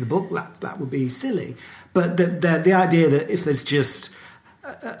everybody reads the book, that would be silly. But the idea that if there's just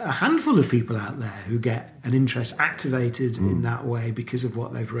a handful of people out there who get an interest activated in that way because of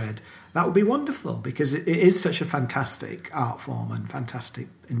what they've read, that would be wonderful, because it is such a fantastic art form and fantastic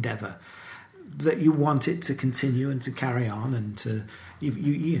endeavour that you want it to continue and to carry on, and to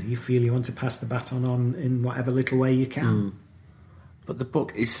you feel you want to pass the baton on in whatever little way you can. But the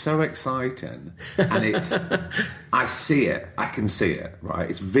book is so exciting, and it's I see it, I can see it, right?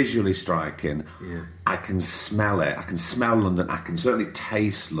 It's visually striking. Yeah. I can smell it. I can smell London. I can certainly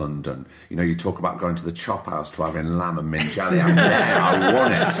taste London. You know, you talk about going to the chop house to having lamb and mint jelly. I'm there. I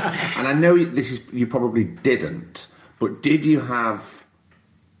want it. And I know you probably didn't, but did you have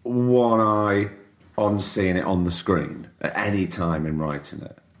one eye on seeing it on the screen at any time in writing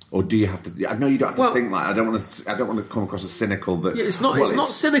it? Or do you have to? I know you don't have to think like. I don't want to come across as cynical. That it's not. It's not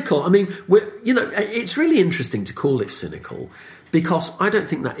cynical. I mean, it's really interesting to call it cynical, because I don't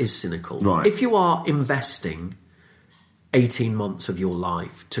think that is cynical. Right. If you are investing 18 months of your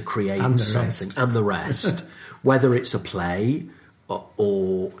life to create something, and the rest, whether it's a play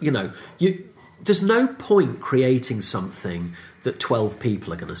or there's no point creating something that 12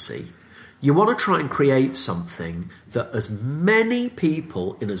 people are going to see. You want to try and create something that as many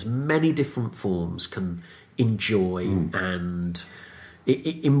people in as many different forms can enjoy, and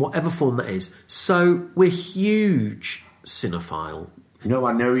in whatever form that is. So we're huge cinephile. No,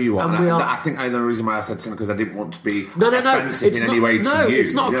 I know you are. And I think the reason why I said cynical because I didn't want to be offensive in any way to you. No,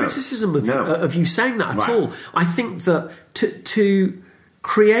 it's not a criticism of you saying that at all. I think that to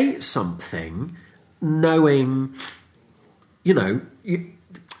create something knowing,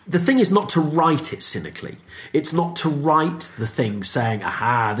 the thing is not to write it cynically. It's not to write the thing saying,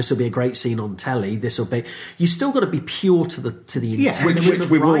 "Aha, this will be a great scene on telly. This will be." You still got to be pure to the intent. Which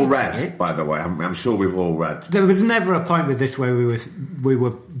we've all read, by the way. I'm sure we've all read. There was never a point with this where we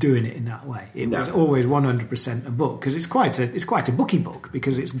were doing it in that way. It was always 100% a book, because it's quite a booky book,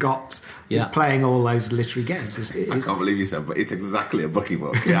 because it's playing all those literary games. I can't believe you said, but it's exactly a booky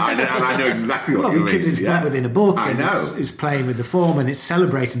book. Yeah, I know exactly what you mean. Because it's put within a book. I know. It's playing with the form, and it's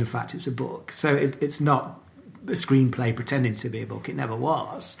celebrating the fact it's a book. So it's not a screenplay pretending to be a book. It never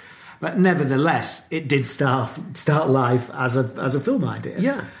was. But nevertheless, it did start life as a film idea.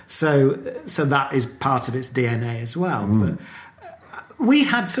 Yeah. So that is part of its DNA as well. But we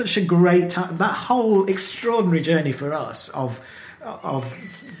had such a great time. That whole extraordinary journey for us of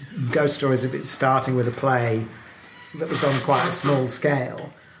ghost stories, of it starting with a play that was on quite a small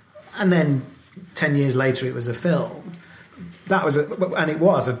scale, and then 10 years later it was a film. That was and it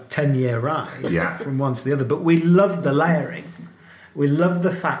was a 10-year ride from one to the other. But we loved the layering. We loved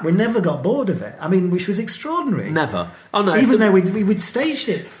the fact we never got bored of it. I mean, which was extraordinary. Never. Oh no! Even though we'd staged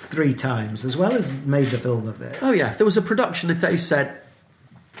it 3 times as well as made the film of it. Oh yeah! If there was a production, if they said,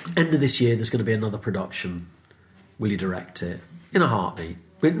 "End of this year, there's going to be another production. Will you direct it?" In a heartbeat.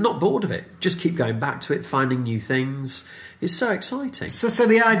 We're not bored of it. Just keep going back to it, finding new things. It's so exciting. So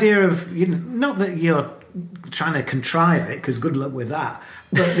the idea of not that you're trying to contrive it, because good luck with that.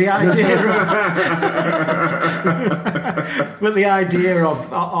 But the idea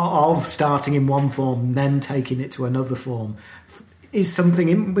of starting in one form, then taking it to another form, is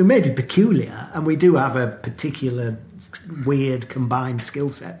something we may be peculiar, and we do have a particular weird combined skill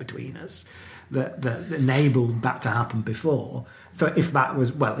set between us that enabled that to happen before. So if that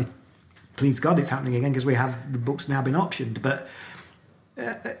was please God, it's happening again, because we have the books now been optioned, but.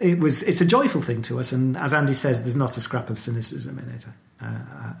 It's a joyful thing to us, and as Andy says, there's not a scrap of cynicism in it.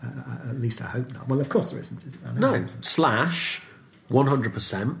 At least I hope not. Well, of course there isn't. No,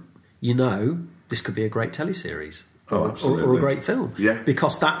 /100%. This could be a great teleseries or a great film. Yeah,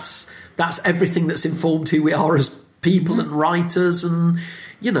 because that's everything that's informed who we are as people and writers, and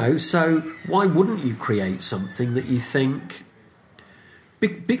so why wouldn't you create something that you think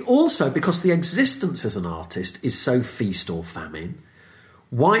Also, because the existence as an artist is so feast or famine.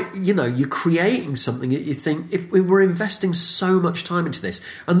 Why, you're creating something that you think, if we were investing so much time into this,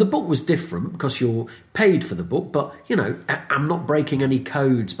 and the book was different because you're paid for the book, but, I'm not breaking any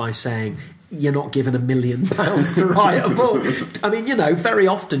codes by saying you're not given £1 million to write a book. I mean, very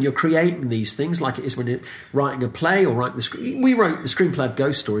often you're creating these things like it is when you're writing a play or writing the screen. We wrote the screenplay of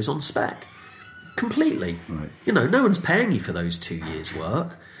Ghost Stories on spec. Completely. Right. No one's paying you for those 2 years'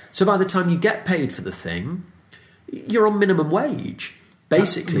 work. So by the time you get paid for the thing, you're on minimum wage.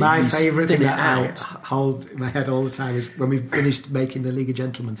 Basically, my favourite thing that I hold in my head all the time is when we finished making the League of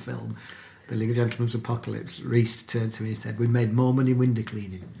Gentlemen film, the League of Gentlemen's Apocalypse, Reese turned to me and said, "We made more money window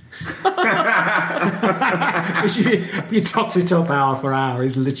cleaning." Which, if you tot it up hour for hour,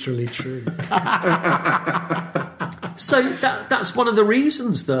 is literally true. So that's one of the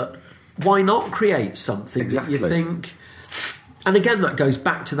reasons that why not create something exactly. that you think... And again, that goes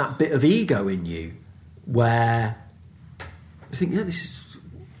back to that bit of ego in you where... I think, this is...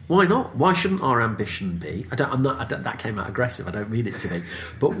 Why not? Why shouldn't our ambition be... that came out aggressive, I don't mean it to be.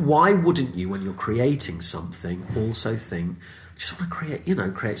 But why wouldn't you, when you're creating something, also think, I just want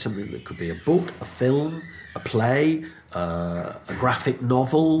to create something that could be a book, a film, a play, a graphic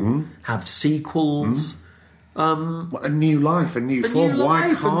novel, have sequels... a new life, a new form.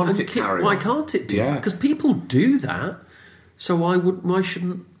 Why can't it carry on? Why can't it do that? Because people do that. So why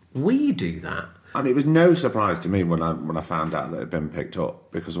shouldn't we do that? And it was no surprise to me when I found out that it had been picked up,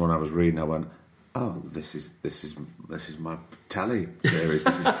 because when I was reading, I went, "Oh, this is my telly series.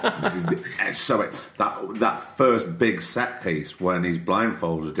 That first big set piece when he's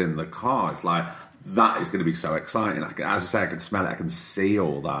blindfolded in the car. It's like that is going to be so exciting. As I say, I can smell it. I can see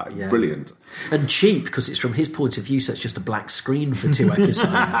all that. Yeah. Brilliant and cheap because it's from his point of view. So it's just a black screen for 2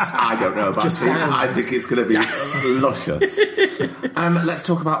 episodes. I don't know about that. I think it's going to be luscious. Let's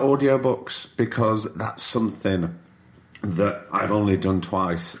talk about audiobooks, because that's something that I've only done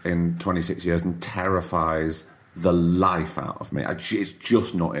twice in 26 years and terrifies the life out of me. It's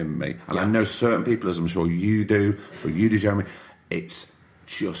just not in me. And I know certain people, as I'm sure you do, Jeremy, it's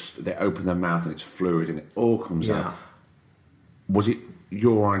just, they open their mouth and it's fluid and it all comes out. Was it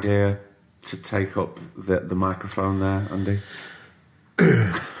your idea to take up the microphone there, Andy?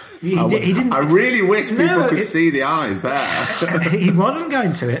 He didn't. I really wish people could see the eyes there. He wasn't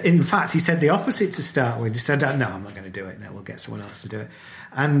going to. In fact, he said the opposite to start with. He said, "No, I'm not going to do it. No, we'll get someone else to do it."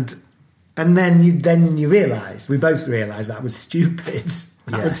 And then you realised, we both realised that was stupid.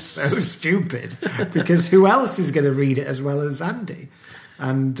 That was so stupid, because who else is going to read it as well as Andy?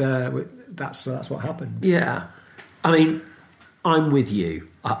 And that's what happened. Yeah, I mean, I'm with you.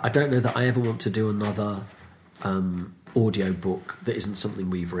 I don't know that I ever want to do another audio book that isn't something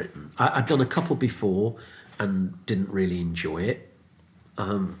we've written. I've done a couple before and didn't really enjoy it.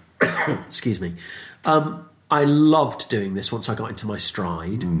 Excuse me. I loved doing this once I got into my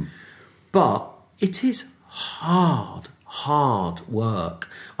stride, but it is hard work.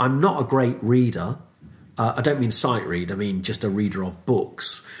 I'm not a great reader. I don't mean sight read, I mean just a reader of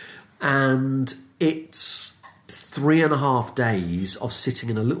books. And it's 3.5 days of sitting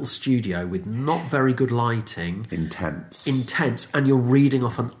in a little studio with not very good lighting. Intense. And you're reading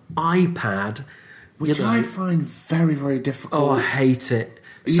off an iPad. Which I find very, very difficult. Oh, I hate it.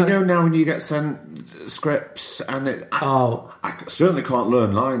 Now when you get sent scripts and I certainly can't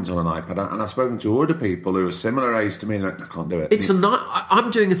learn lines on an iPad, and I've spoken to other people who are similar age to me and I can't do it. I'm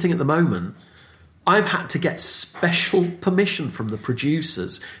doing a thing at the moment. I've had to get special permission from the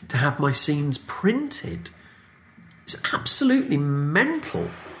producers to have my scenes printed. It's absolutely mental.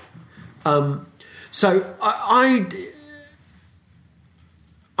 So I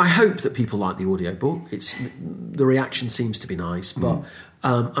hope that people like the audiobook. The reaction seems to be nice, but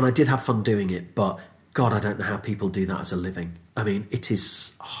and I did have fun doing it. But God, I don't know how people do that as a living. I mean, it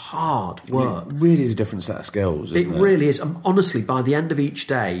is hard work. It really is a different set of skills, isn't it? It really is. Honestly, by the end of each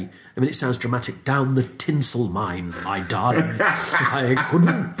day, I mean, it sounds dramatic, down the tinsel mine, my darling. I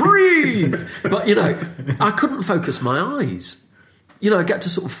couldn't breathe. But, I couldn't focus my eyes. I get to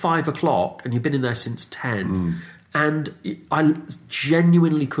sort of 5 o'clock and you've been in there since 10 and I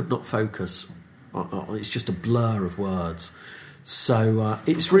genuinely could not focus. It's just a blur of words. So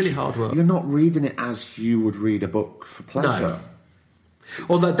it's really hard work. You're not reading it as you would read a book for pleasure. No.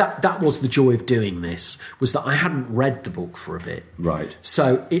 Although that was the joy of doing this, was that I hadn't read the book for a bit. Right.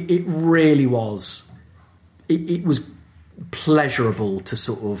 So it really was... It was pleasurable to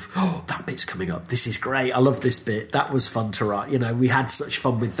sort of, that bit's coming up. This is great. I love this bit. That was fun to write. We had such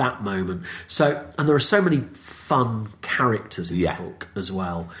fun with that moment. So, and there are so many fun characters in the book as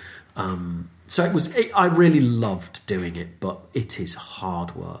well. So I really loved doing it, but it is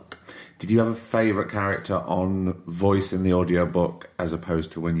hard work. Did you have a favourite character on voice in the audiobook as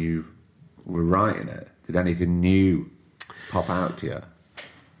opposed to when you were writing it? Did anything new pop out to you?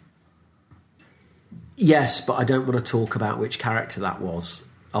 Yes, but I don't want to talk about which character that was.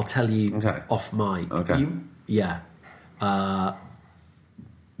 I'll tell you off mic. Okay. But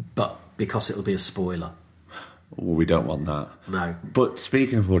because it'll be a spoiler. Well, we don't want that. No. But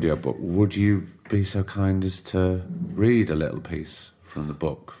speaking of audiobook, would you be so kind as to read a little piece from the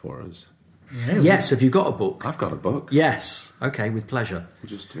book for us? Yeah, yes, have you got a book? I've got a book. Yes. Okay, with pleasure. We'll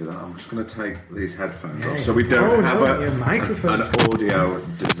just do that. I'm just going to take these headphones off so we don't have an audio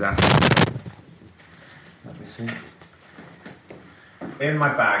disaster. Let me see. In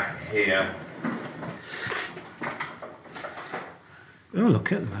my bag here. Oh,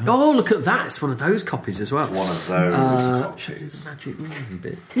 look at that. Oh, look at that. It's one of those copies as well. It's one of those copies. Magic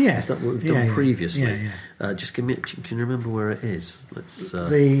bit. Yeah. Is that what we've done previously? Yeah. Just give me. Can you remember where it is? Let's.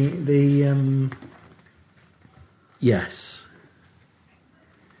 Yes.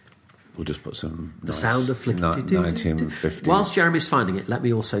 We'll just put some. The sound of flicking. 1950s. Whilst Jeremy's finding it, let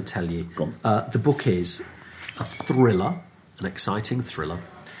me also tell you. The book is a thriller, an exciting thriller.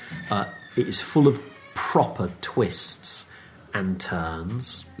 It is full of proper twists and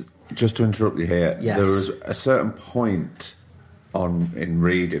turns. Just to interrupt you here, yes. There was a certain point in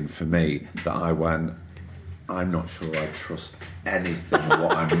reading for me that I went, I'm not sure I trust anything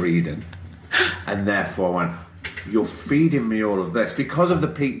what I'm reading, and therefore I went, you're feeding me all of this because of the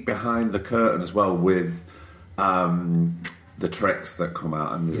peek behind the curtain as well with the tricks that come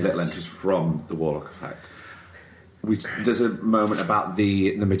out and there's little entries from the Warlock Effect. There's a moment about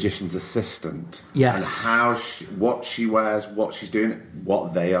the magician's assistant, yes, and how what she wears, what she's doing,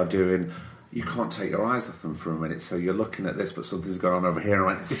 what they are doing. You can't take your eyes off them for a minute, so you're looking at this, but something's going on over here. And I'm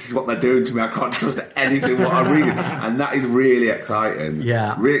like, this is what they're doing to me. I can't trust anything what I'm reading, and that is really exciting.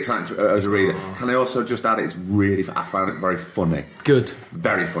 Yeah, really exciting as a reader. Can I also just add, I found it very funny. Good,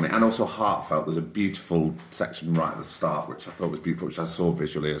 very funny, and also heartfelt. There's a beautiful section right at the start, which I thought was beautiful, which I saw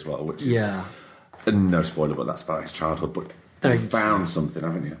visually as well. Which is no spoiler, but that's about his childhood. But you found something,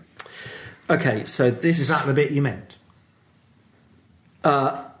 haven't you? Okay, so this is that the bit you meant?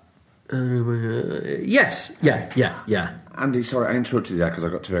 Yes, yeah. Andy, sorry, I interrupted you there because I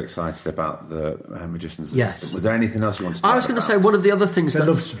got too excited about the magician's assistant. Was there anything else you wanted to talk about? I was going to say one of the other things it's a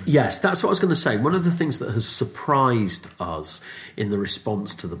love story. Yes, that's what I was going to say. One of the things that has surprised us in the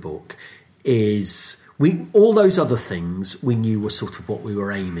response to the book is all those other things we knew were sort of what we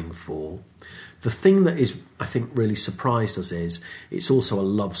were aiming for. The thing that is, I think, really surprised us is it's also a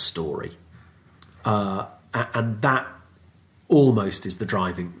love story. And that almost is the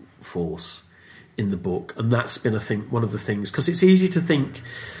driving force in the book. And that's been, I think, one of the things... Because it's easy to think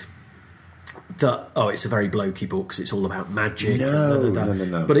that, it's a very blokey book because it's all about magic.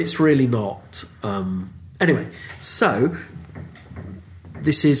 No. But it's really not. Anyway, so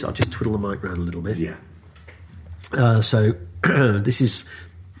this is... I'll just twiddle the mic around a little bit. Yeah. So this is...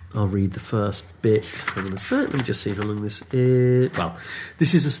 I'll read the first bit. Hang on a sec. Let me just see how long this is. Well,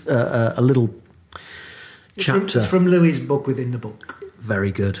 this is a little chapter. It's from Louis' book within the book.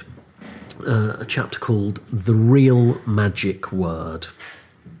 Very good. A chapter called The Real Magic Word.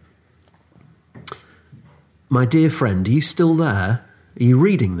 My dear friend, are you still there? Are you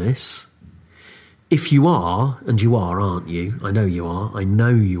reading this? If you are, and you are, aren't you? I know you are. I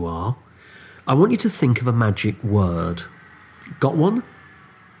know you are. I want you to think of a magic word. Got one?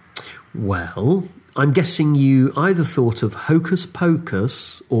 Well, I'm guessing you either thought of hocus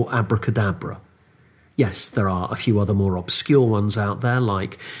pocus or abracadabra. Yes, there are a few other more obscure ones out there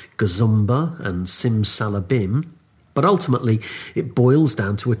like Gazumba and Simsalabim, but ultimately it boils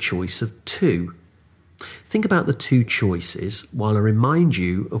down to a choice of two. Think about the two choices while I remind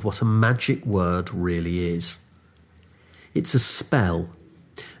you of what a magic word really is. It's a spell,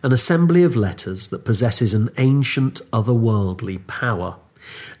 an assembly of letters that possesses an ancient otherworldly power,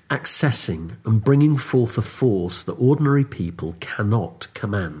 accessing and bringing forth a force that ordinary people cannot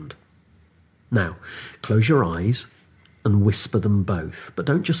command. Now, close your eyes and whisper them both, but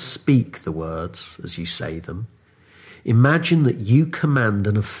don't just speak the words as you say them. Imagine that you command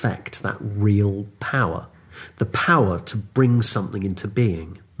and affect that real power, the power to bring something into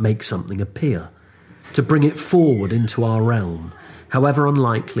being, make something appear, to bring it forward into our realm, however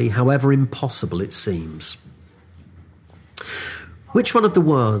unlikely, however impossible it seems. Which one of the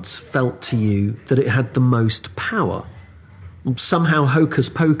words felt to you that it had the most power? Somehow hocus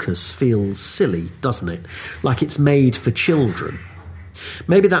pocus feels silly, doesn't it? Like it's made for children.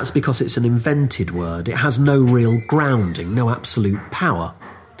 Maybe that's because it's an invented word. It has no real grounding, no absolute power.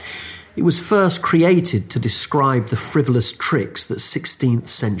 It was first created to describe the frivolous tricks that 16th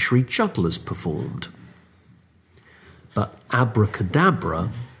century jugglers performed. But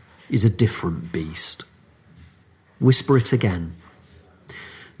abracadabra is a different beast. Whisper it again.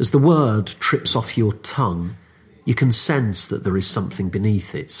 As the word trips off your tongue, you can sense that there is something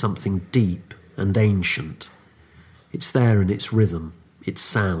beneath it, something deep and ancient. It's there in its rhythm, its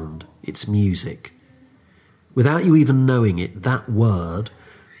sound, its music. Without you even knowing it, that word,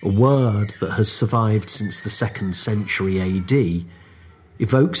 a word that has survived since the 2nd century AD,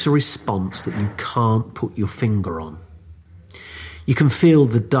 evokes a response that you can't put your finger on. You can feel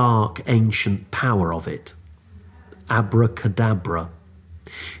the dark, ancient power of it. Abracadabra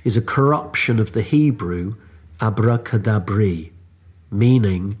is a corruption of the Hebrew abracadabri,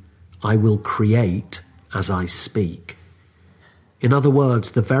 meaning I will create as I speak. In other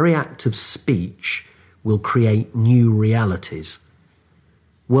words, the very act of speech will create new realities.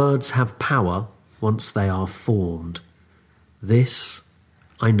 Words have power once they are formed. This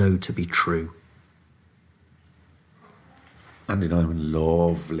I know to be true. Andy Nyman,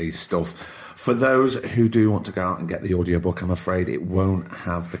 lovely stuff. For those who do want to go out and get the audiobook, I'm afraid it won't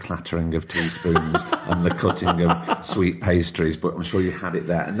have the clattering of teaspoons and the cutting of sweet pastries, but I'm sure you had it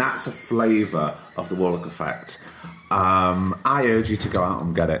there. And that's a flavour of the Warlock Effect. I urge you to go out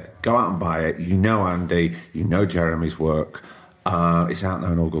and get it. Go out and buy it. You know Andy, you know Jeremy's work. It's out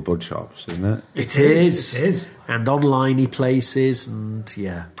now in all good bookshops, isn't it? It is. And online places, and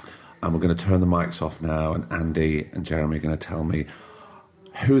yeah. And we're going to turn the mics off now, and Andy and Jeremy are going to tell me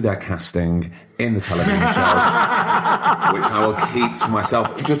who they're casting in the television show, which I will keep to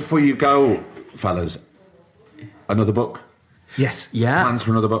myself. Just before you go, fellas, another book? Yes. Yeah. Plans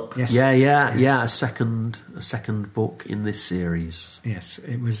for another book? Yes. Yeah. A second book in this series. Yes,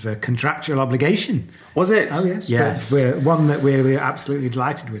 it was a contractual obligation. Was it? Oh, yes. Yes. But we're one that we're absolutely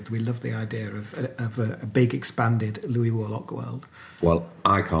delighted with. We love the idea of a big, expanded Louis Warlock world. Well,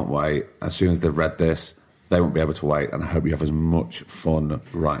 I can't wait. As soon as they've read this, they won't be able to wait, and I hope you have as much fun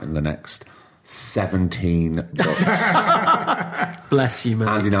writing the next 17 books. Bless you, man.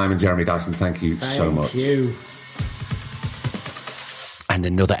 Andy Nyman, Jeremy Dyson, thank you so much. Thank you. And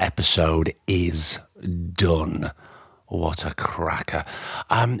another episode is done. What a cracker.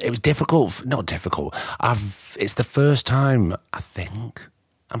 It was difficult. Not difficult. It's the first time, I think.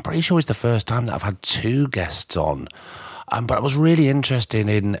 I'm pretty sure it's the first time that I've had 2 guests on. But I was really interested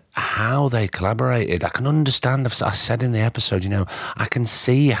in how they collaborated. I can understand, I said in the episode, I can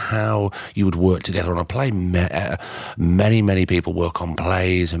see how you would work together on a play. Many people work on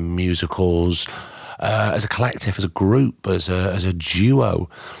plays and musicals as a collective, as a group, as a duo.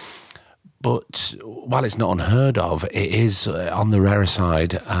 But while it's not unheard of, it is on the rarer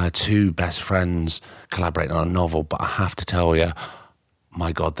side, 2 best friends collaborating on a novel. But I have to tell you,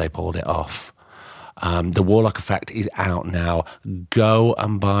 my God, they pulled it off. The Warlock Effect is out now. Go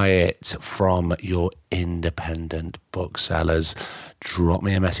and buy it from your independent booksellers. Drop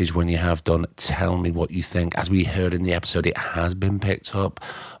me a message when you have done. Tell me what you think. As we heard in the episode, it has been picked up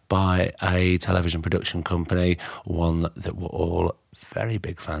by a television production company, one that we're all very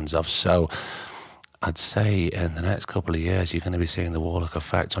big fans of. So I'd say in the next couple of years, you're going to be seeing the Warlock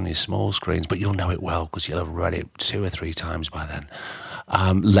Effect on your small screens, but you'll know it well because you'll have read it 2 or 3 times by then.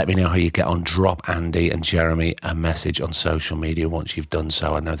 Let me know how you get on. Drop Andy and Jeremy a message on social media once you've done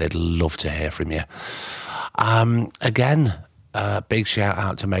so. I know they'd love to hear from you. Again, big shout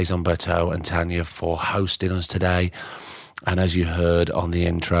out to Maison Berteau and Tanya for hosting us today. And as you heard on the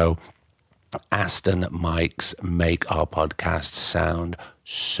intro, Aston mics make our podcast sound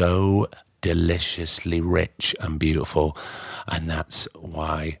so deliciously rich and beautiful. And that's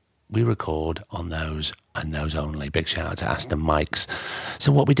why we record on those and those only. Big shout out to Aston mics.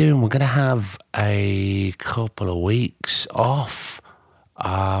 So what we're doing, we're going to have a couple of weeks off.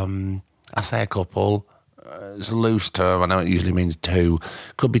 I say a couple. It's a loose term. I know it usually means 2.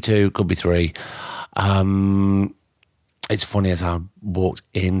 Could be 2, could be 3. It's funny, as I walked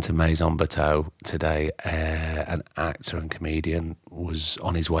into Maison Berteau today, an actor and comedian was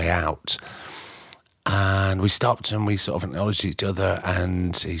on his way out. And we stopped and we sort of acknowledged each other,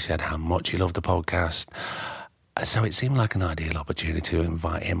 and he said how much he loved the podcast. So it seemed like an ideal opportunity to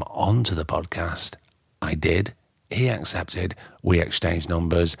invite him onto the podcast. I did. He accepted. We exchanged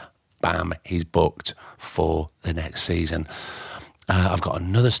numbers. Bam, he's booked for the next season. I've got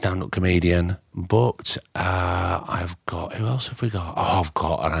another stand-up comedian booked. I've got... Who else have we got? Oh, I've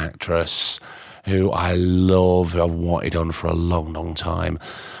got an actress who I love, who I've wanted on for a long, long time.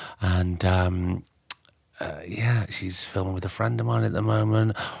 And... she's filming with a friend of mine at the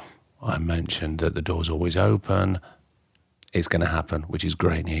moment. I mentioned that the door's always open. It's going to happen, which is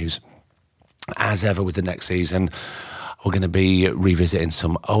great news. as ever with the next season, we're going to be revisiting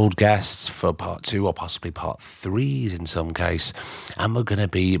some old guests for part 2 or possibly part 3s in some case. And we're going to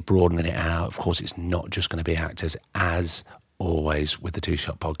be broadening it out. Of course, it's not just going to be actors. As always with the Two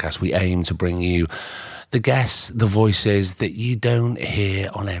Shot Podcast, we aim to bring you the guests, the voices that you don't hear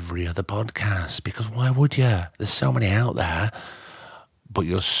on every other podcast. Because why would you? There's so many out there. But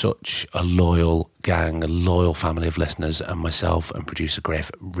you're such a loyal gang, a loyal family of listeners, and myself and producer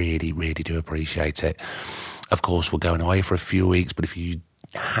Griff really, really do appreciate it. Of course, we're going away for a few weeks, but if you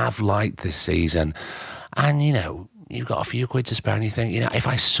have liked this season and, you've got a few quid to spare and you think, if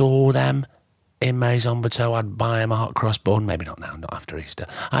I saw them in Maison Bateau, I'd buy them a hot cross bun. Maybe not now, not after Easter.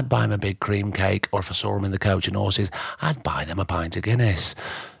 I'd buy them a big cream cake, or if I saw them in the Coach and Horses, I'd buy them a pint of Guinness.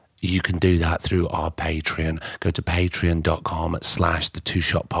 You can do that through our Patreon. Go to patreon.com/the Two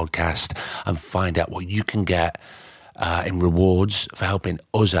Shot Podcast and find out what you can get in rewards for helping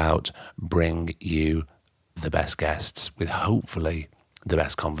us out, bring you the best guests with hopefully the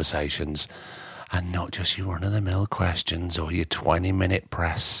best conversations and not just your run-of-the-mill questions or your 20-minute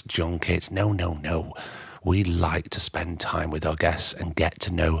press junkets. No. We like to spend time with our guests and get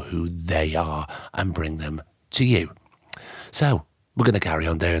to know who they are and bring them to you. So, we're going to carry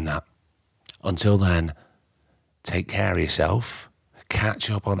on doing that. Until then, take care of yourself.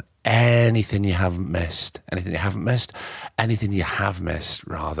 Catch up on anything you haven't missed. Anything you have missed,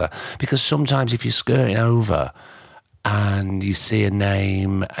 rather. Because sometimes if you're skirting over and you see a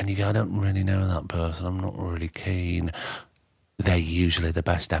name and you go, I don't really know that person, I'm not really keen, they're usually the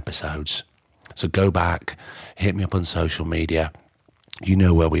best episodes. So go back, hit me up on social media. You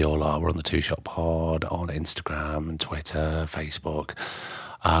know where we all are. We're on the Two Shot Pod on Instagram and Twitter, Facebook.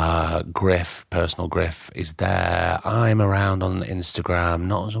 Griff, personal Griff, is there. I'm around on Instagram,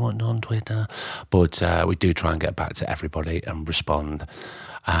 not as much on Twitter, but we do try and get back to everybody and respond.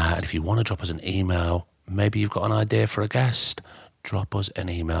 And if you want to drop us an email, maybe you've got an idea for a guest, drop us an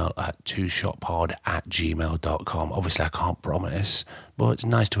email at twoshotpod@gmail.com. Obviously, I can't promise, but it's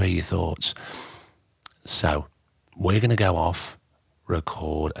nice to hear your thoughts. So, we're going to go off,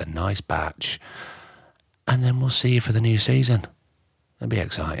 record a nice batch, and then we'll see you for the new season. It'll be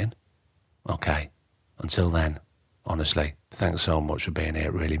exciting. Okay, until then, honestly, thanks so much for being here.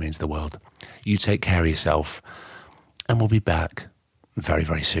 It really means the world. You take care of yourself, and we'll be back very,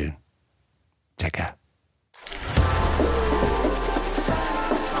 very soon. Take care.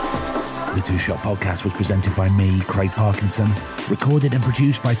 The Two Shot Podcast was presented by me, Craig Parkinson, recorded and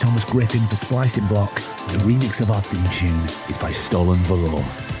produced by Thomas Griffin for Splicing Block. The remix of our theme tune is by Stolen Valor.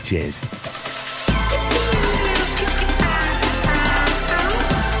 Cheers.